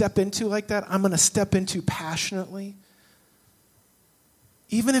we step into like that, I'm going to step into passionately.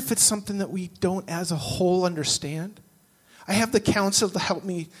 Even if it's something that we don't as a whole understand. I have the counsel to help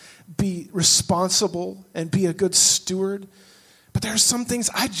me be responsible and be a good steward. But there are some things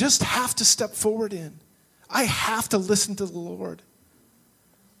I just have to step forward in. I have to listen to the Lord.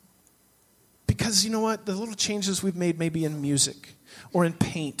 Because you know what? The little changes we've made maybe in music or in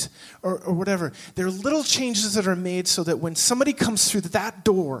paint or whatever. There are little changes that are made so that when somebody comes through that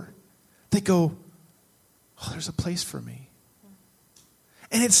door, they go, oh, there's a place for me.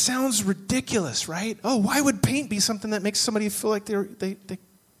 And it sounds ridiculous, right? Oh, why would paint be something that makes somebody feel like they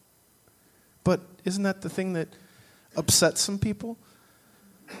But isn't that the thing that upsets some people?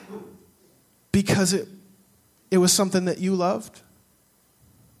 Because it was something that you loved?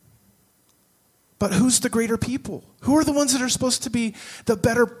 But who's the greater people? Who are the ones that are supposed to be the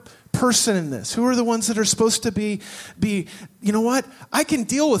better person in this? Who are the ones that are supposed to be, you know what? I can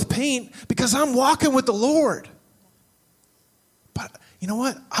deal with paint because I'm walking with the Lord. But you know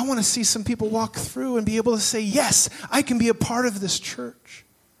what? I want to see some people walk through and be able to say, yes, I can be a part of this church.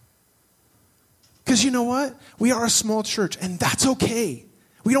 Because you know what? We are a small church, and that's okay.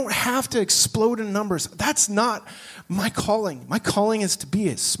 We don't have to explode in numbers. That's not my calling. My calling is to be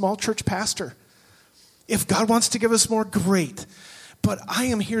a small church pastor. If God wants to give us more, great. But I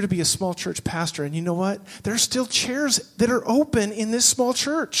am here to be a small church pastor. And you know what? There are still chairs that are open in this small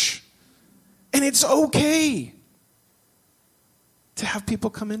church. And it's okay to have people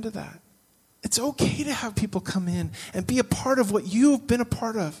come into that. It's okay to have people come in and be a part of what you've been a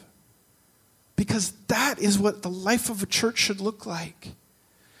part of. Because that is what the life of a church should look like.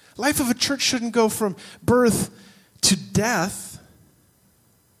 Life of a church shouldn't go from birth to death.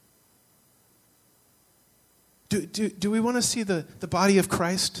 Do we want to see the body of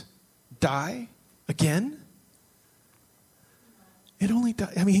Christ die again? It only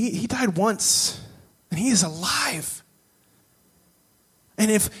died. I mean, he died once, and he is alive. And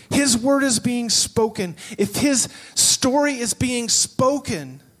if his word is being spoken, if his story is being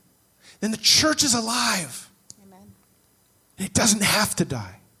spoken, then the church is alive. Amen. And it doesn't have to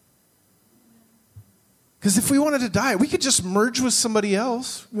die. Because if we wanted to die, we could just merge with somebody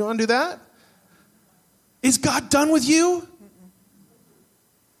else. You want to do that? Is God done with you?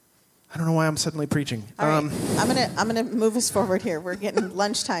 I don't know why I'm suddenly preaching. All right. I'm gonna move us forward here. We're getting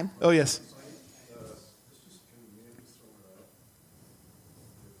lunchtime. Oh, yes.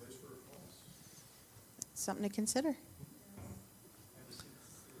 Something to consider.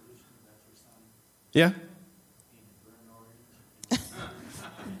 Yeah?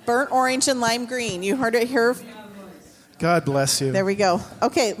 Burnt orange and lime green. You heard it here. God bless you. There we go.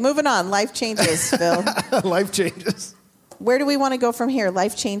 Okay, moving on. Life changes, Phil. Life changes. Where do we want to go from here?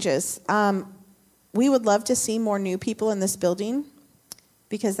 Life changes. We would love to see more new people in this building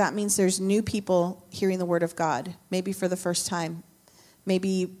because that means there's new people hearing the word of God, maybe for the first time,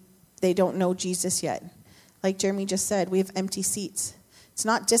 maybe They don't know Jesus yet. Like Jeremy just said, we have empty seats. It's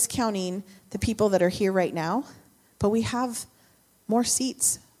not discounting the people that are here right now, but we have more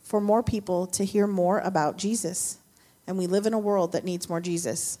seats for more people to hear more about Jesus. And we live in a world that needs more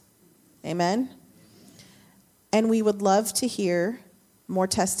Jesus. Amen? And we would love to hear more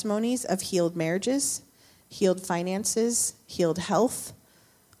testimonies of healed marriages, healed finances, healed health,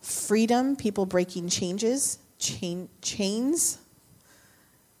 freedom, people breaking chains.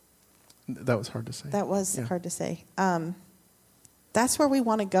 That was hard to say. That was Yeah. hard to say. That's where we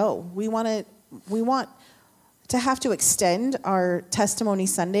want to go. We want to have to extend our testimony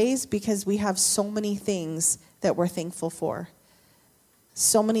Sundays because we have so many things that we're thankful for.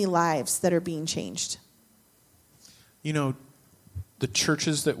 So many lives that are being changed. You know, the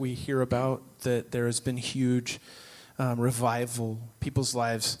churches that we hear about, that there has been huge revival, people's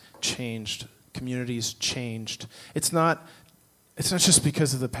lives changed, communities changed. It's not just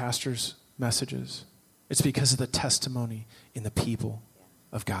because of the pastor's messages. It's because of the testimony in the people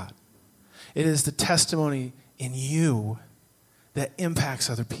of God. It is the testimony in you that impacts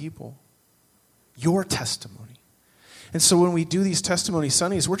other people. Your testimony. And so when we do these testimony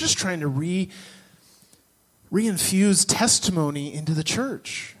Sundays, we're just trying to reinfuse testimony into the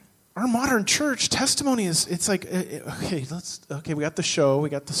church. Our modern church testimony it's like, okay, we got the show, we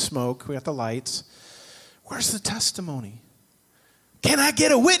got the smoke, we got the lights. Where's the testimony? Can I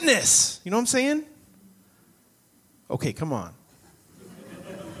get a witness? You know what I'm saying? Okay, come on.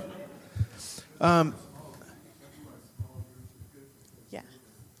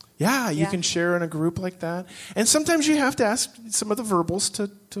 Yeah, you can share in a group like that. And sometimes you have to ask some of the verbals to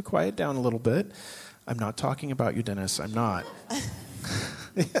quiet down a little bit. I'm not talking about you, Dennis. I'm not.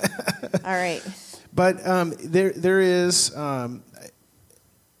 All right. But there is,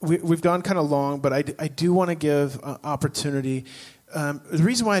 we've gone kind of long, but I do want to give opportunity. The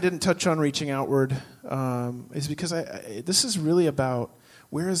reason why I didn't touch on reaching outward is because this is really about,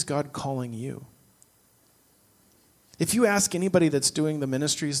 where is God calling you? If you ask anybody that's doing the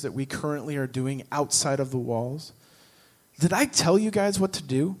ministries that we currently are doing outside of the walls, did I tell you guys what to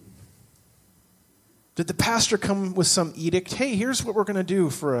do? Did the pastor come with some edict? Hey, here's what we're going to do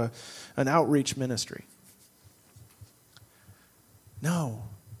for an outreach ministry. No,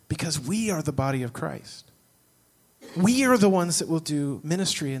 because we are the body of Christ. We are the ones that will do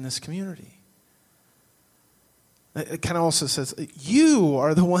ministry in this community. It kind of also says, you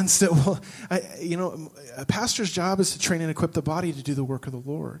are the ones that will, a pastor's job is to train and equip the body to do the work of the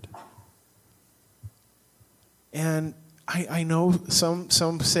Lord. And I know some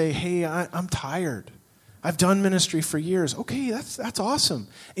say, hey, I'm tired. I've done ministry for years. Okay, that's awesome.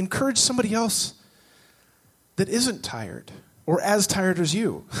 Encourage somebody else that isn't tired or as tired as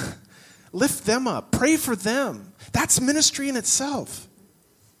you. Lift them up. Pray for them. That's ministry in itself.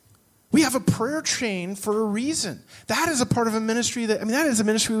 We have a prayer chain for a reason. That is a part of a ministry that is a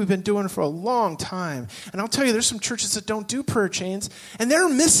ministry we've been doing for a long time. And I'll tell you, there's some churches that don't do prayer chains, and they're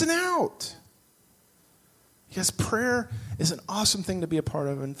missing out. Because prayer is an awesome thing to be a part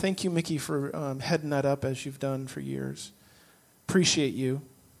of. And thank you, Mickey, for heading that up as you've done for years. Appreciate you.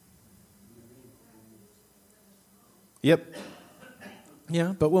 Yep.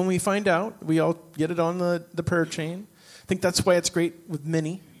 Yeah, but when we find out, we all get it on the prayer chain. I think that's why it's great with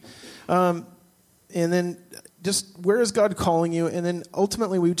Minnie. And then just, where is God calling you? And then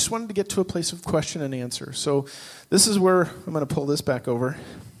ultimately, we just wanted to get to a place of question and answer. So this is where I'm going to pull this back over.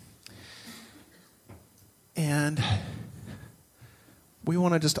 And we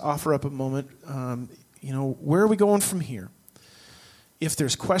want to just offer up a moment, where are we going from here? If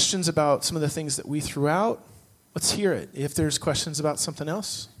there's questions about some of the things that we threw out, let's hear it. If there's questions about something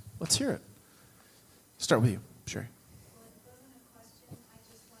else, let's hear it. Start with you, Sherry. Well, it wasn't a question. I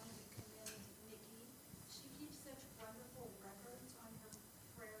just wanted to commend Nikki. She keeps such wonderful records on her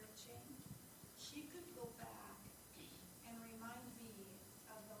prayer chain. She could go back and remind me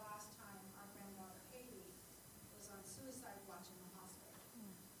of the last time our granddaughter Haley was on suicide watch in the hospital.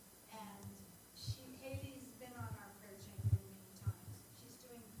 And Haley's been on our prayer chain many, many times. She's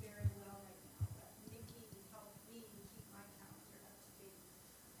doing very well right now. But Nikki helped me keep my calendar up to date.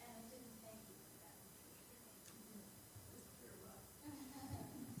 And I didn't thank you for that.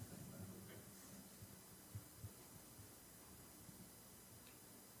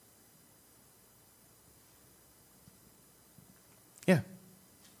 Yeah.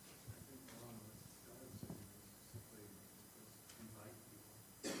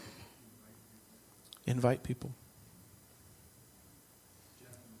 Invite people.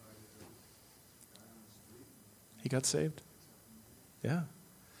 He got saved. Yeah.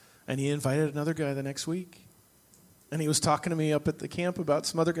 And he invited another guy the next week. And he was talking to me up at the camp about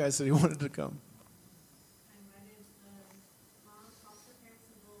some other guys that he wanted to come. I invited mom, foster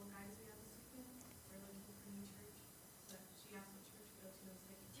parents, and little guys we have this weekend. We're looking for a new church. So she asked what church to go to. I was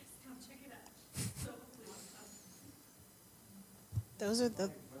like, yes, come check it out. So hopefully I'll come. Those are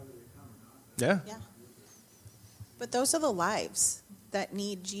the Yeah. yeah. But those are the lives that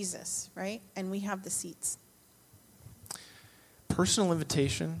need Jesus, right? And we have the seats. Personal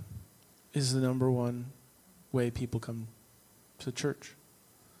invitation is the number one way people come to church.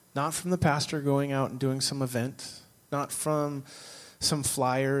 Not from the pastor going out and doing some event, not from some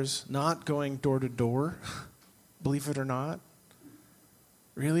flyers, not going door to door, believe it or not.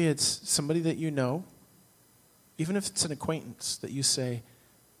 Really, it's somebody that you know, even if it's an acquaintance, that you say,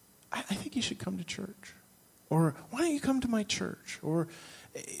 I think you should come to church. Or, why don't you come to my church? Or,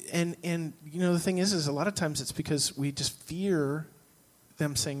 and you know, the thing is a lot of times it's because we just fear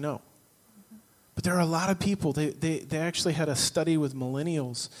them saying no. But there are a lot of people, they actually had a study with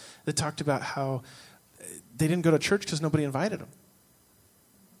millennials that talked about how they didn't go to church because nobody invited them.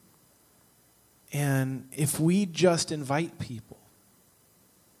 And if we just invite people,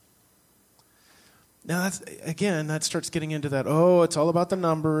 now that starts getting into that, it's all about the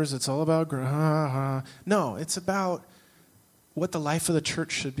numbers, it's all about, no, it's about what the life of the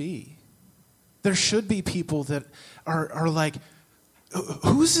church should be. There should be people that are like,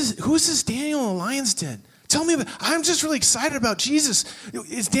 who's this Daniel in the lion's den? Tell me I'm just really excited about Jesus.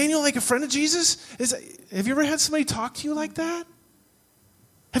 Is Daniel like a friend of Jesus? Have you ever had somebody talk to you like that?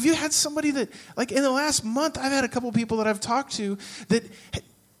 Have you had somebody that, like in the last month, I've had a couple people that I've talked to that,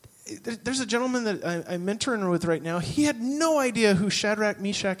 there's a gentleman that I'm mentoring with right now. He had no idea who Shadrach,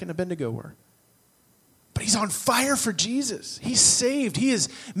 Meshach, and Abednego were. But he's on fire for Jesus. He's saved. He is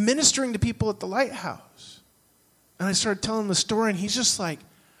ministering to people at the lighthouse. And I started telling him the story, and he's just like,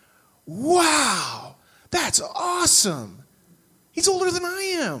 wow, that's awesome. He's older than I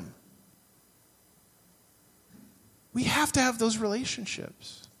am. We have to have those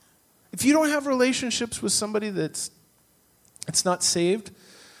relationships. If you don't have relationships with somebody that's not saved,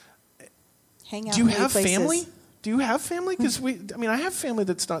 Hang out do you in have places. family? Do you have family? Because I have family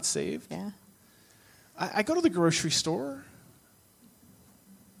that's not saved. Yeah. I go to the grocery store.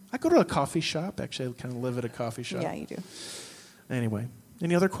 I go to a coffee shop. Actually, I kind of live at a coffee shop. Yeah, you do. Anyway,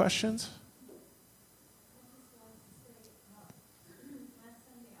 any other questions? Last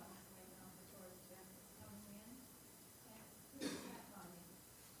Sunday I was waiting on the doors. Jeff was coming in. And he was back on me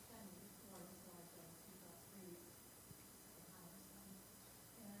Sunday before, so I said, he's about 3 weeks behind or something.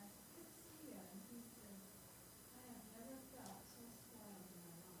 And I said, good to see you. And he said, I have never felt so spoiled in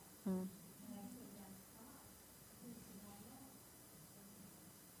my life. And I said, that's God. He said, I know.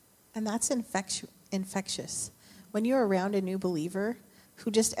 And that's infectious. When you're around a new believer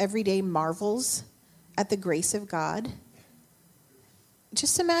who just every day marvels at the grace of God,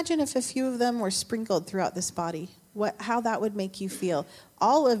 just imagine if a few of them were sprinkled throughout this body, how that would make you feel.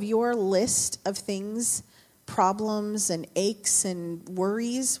 All of your list of things, problems and aches and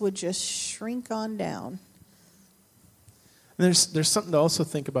worries would just shrink on down. And there's something to also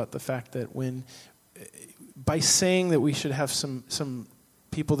think about the fact that by saying that we should have some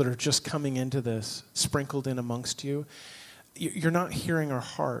people that are just coming into this sprinkled in amongst you, you're not hearing our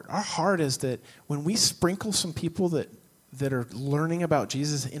heart. Our heart is that when we sprinkle some people that are learning about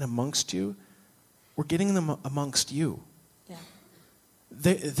Jesus in amongst you, we're getting them amongst you. Yeah.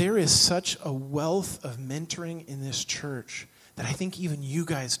 There is such a wealth of mentoring in this church that I think even you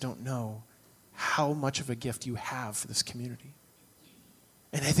guys don't know how much of a gift you have for this community.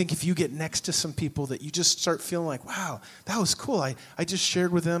 And I think if you get next to some people that you just start feeling like, wow, that was cool. I just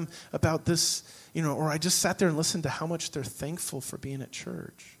shared with them about this, or I just sat there and listened to how much they're thankful for being at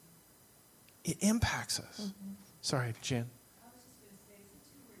church. It impacts us. Mm-hmm. Sorry, Jan. I was just going to say, it's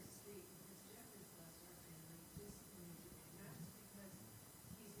a two-way street, because Jeff has blessed our family, just not just because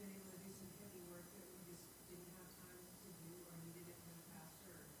he's been able to do some heavy work that we just didn't have time to do, or needed it from the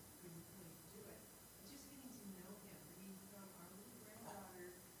pastor, or couldn't really do it. But just getting to know him, from our little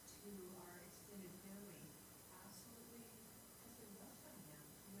granddaughter to our extended family, absolutely has been blessed by him.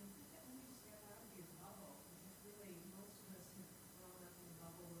 When you step out of your bubble, because really most of us have grown up in a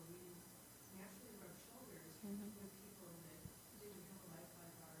bubble where we naturally rub shoulders with people that didn't have a life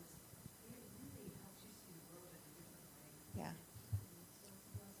like ours, it really helps you see the world in a different way. Yeah. So it's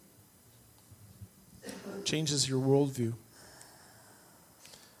a blessing. Changes your worldview.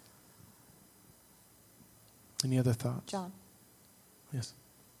 Any other thoughts? John. Yes.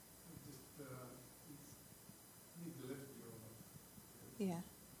 Need to lift your Yeah.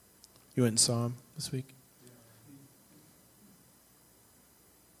 You went and saw him this week?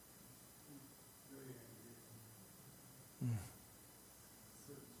 very angry.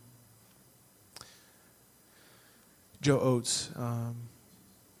 Joe Oates.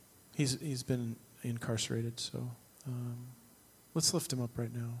 He's been incarcerated, so let's lift him up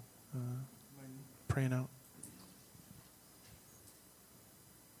right now. Praying out.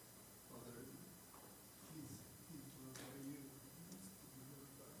 Father, he's loved by you.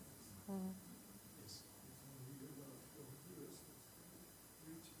 It's only your love flowing through us that's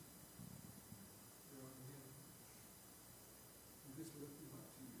reaching beyond him. We just lift him up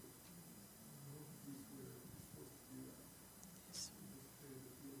to you. You know he's where he's supposed to be at. We just pray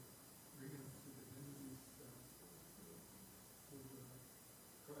that you'll bring him to the end of his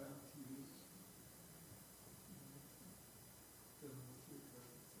cry out to you. Fill him with your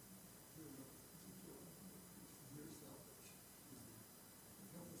presence and your love, your salvation.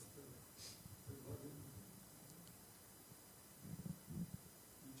 Help us to love him,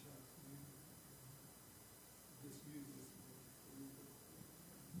 reach out to him, just use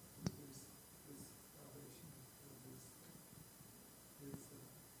this word for his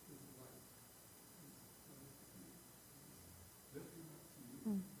salvation, for his life. Lift him up to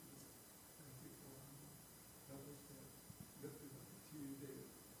you. Just thank you for him. Help us to lift him up to you daily.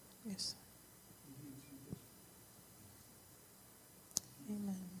 Yes. We need you this.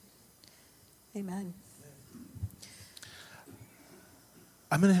 Amen. Amen.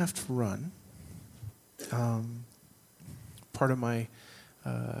 I'm going to have to run. Part of my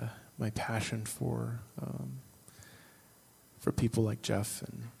my passion for people like Jeff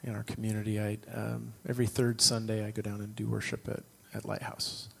and in our community, every third Sunday I go down and do worship at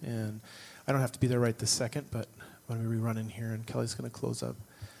Lighthouse. And I don't have to be there right this second, but when we run in here, and Kelly's going to close up.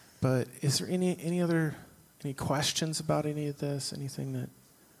 But is there any questions about any of this? Anything that?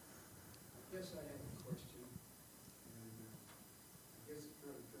 Yes, I have a question, and I guess it's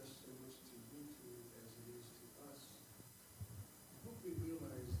not addressed so much to you two as it is to us. I hope we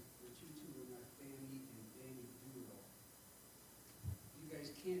realize that you two are not Danny and Danny do-it-all. You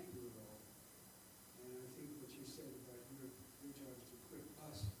guys can't do it all, and I think what you said about your job is to equip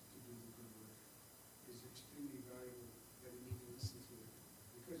us to do the good work is extremely valuable, that we need to listen to it.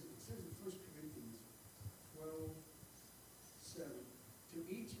 Because it says in 1 Corinthians 12:7, to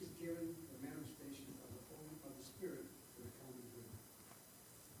each is given the manifestation of the Spirit for the common good.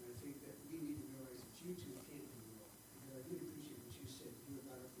 And I think that we need to realize that you two can't do it all. Because I really appreciate what you said. You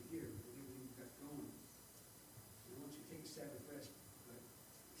got up to here, but everything you got going. And I want you to take a Sabbath rest. But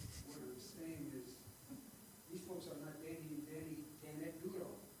what I'm saying is, these folks are not Danette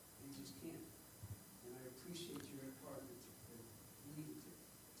do-it-all. They just can't. And I appreciate your part that you need to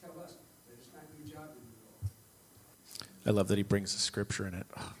tell us that it's not your job to do it all. I love that he brings the scripture in it.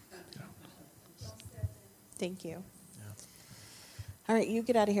 Oh, yeah. Thank you. Yeah. All right, you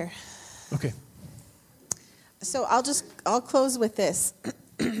get out of here. Okay. So I'll close with this.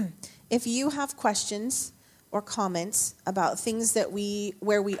 If you have questions or comments about things that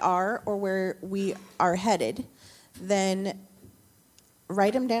where we are or where we are headed, then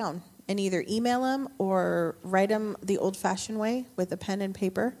write them down and either email them or write them the old-fashioned way with a pen and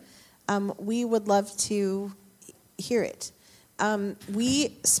paper. We would love to hear it.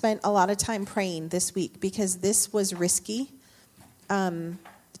 We spent a lot of time praying this week because this was risky to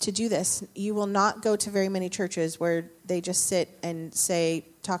do this. You will not go to very many churches where they just sit and say,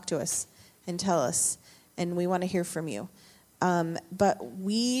 talk to us and tell us, and we want to hear from you. But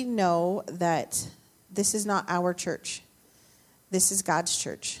we know that this is not our church. This is God's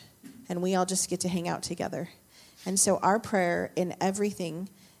church, and we all just get to hang out together. And so our prayer in everything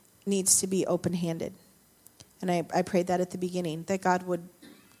needs to be open-handed. And I prayed that at the beginning, that God would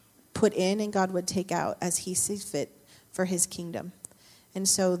put in and God would take out as he sees fit for his kingdom. And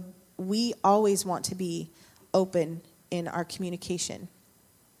so we always want to be open in our communication,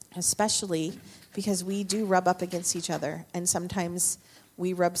 especially because we do rub up against each other, and sometimes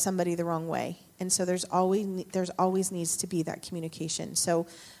we rub somebody the wrong way. And so there's always needs to be that communication. So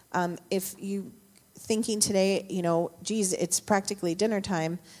if you thinking today, geez, it's practically dinner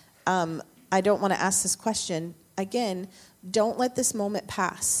time, I don't want to ask this question. Again, don't let this moment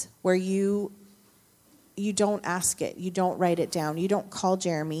pass where you don't ask it. You don't write it down. You don't call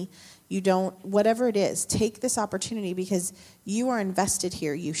Jeremy. You don't, whatever it is, take this opportunity because you are invested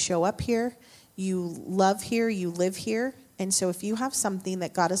here. You show up here. You love here. You live here. And so if you have something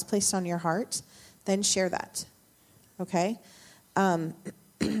that God has placed on your heart, then share that. Okay?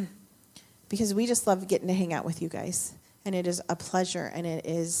 Because we just love getting to hang out with you guys. And it is a pleasure, and it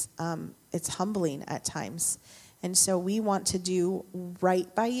is it's humbling at times. And so we want to do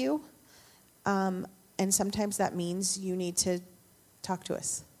right by you. And sometimes that means you need to talk to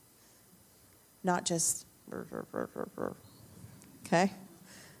us. Not just, okay?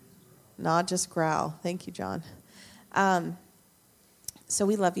 Not just growl. Thank you, John. So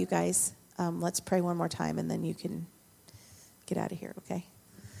we love you guys. Let's pray one more time, and then you can get out of here, okay?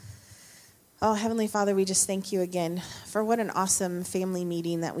 Oh, Heavenly Father, we just thank you again for what an awesome family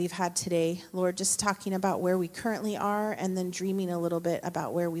meeting that we've had today. Lord, just talking about where we currently are and then dreaming a little bit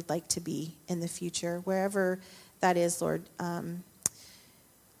about where we'd like to be in the future, wherever that is, Lord.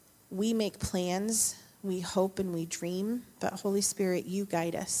 We make plans, we hope, and we dream, but Holy Spirit, you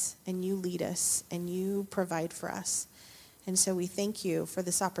guide us, and you lead us, and you provide for us. And so we thank you for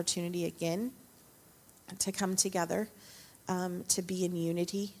this opportunity again to come together, to be in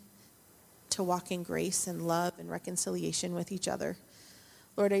unity, to walk in grace and love and reconciliation with each other.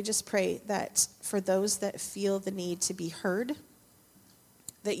 Lord, I just pray that for those that feel the need to be heard,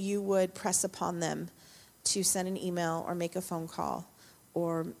 that you would press upon them to send an email or make a phone call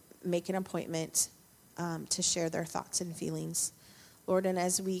or make an appointment to share their thoughts and feelings. Lord, and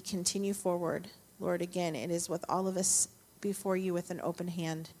as we continue forward, Lord, again, it is with all of us before you with an open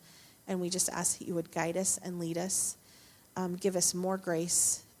hand, and we just ask that you would guide us and lead us, give us more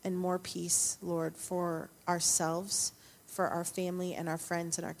grace and more peace, Lord, for ourselves, for our family and our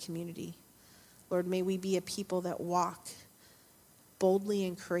friends and our community. Lord, may we be a people that walk boldly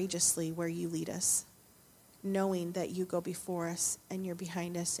and courageously where you lead us, knowing that you go before us and you're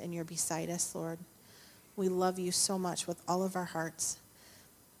behind us and you're beside us, Lord. We love you so much with all of our hearts.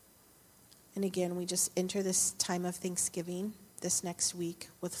 And again, we just enter this time of Thanksgiving this next week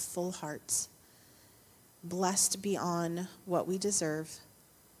with full hearts, blessed beyond what we deserve.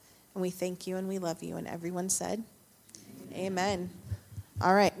 And we thank you and we love you. And everyone said, Amen.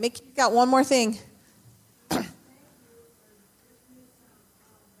 All right. Mickey, got one more thing.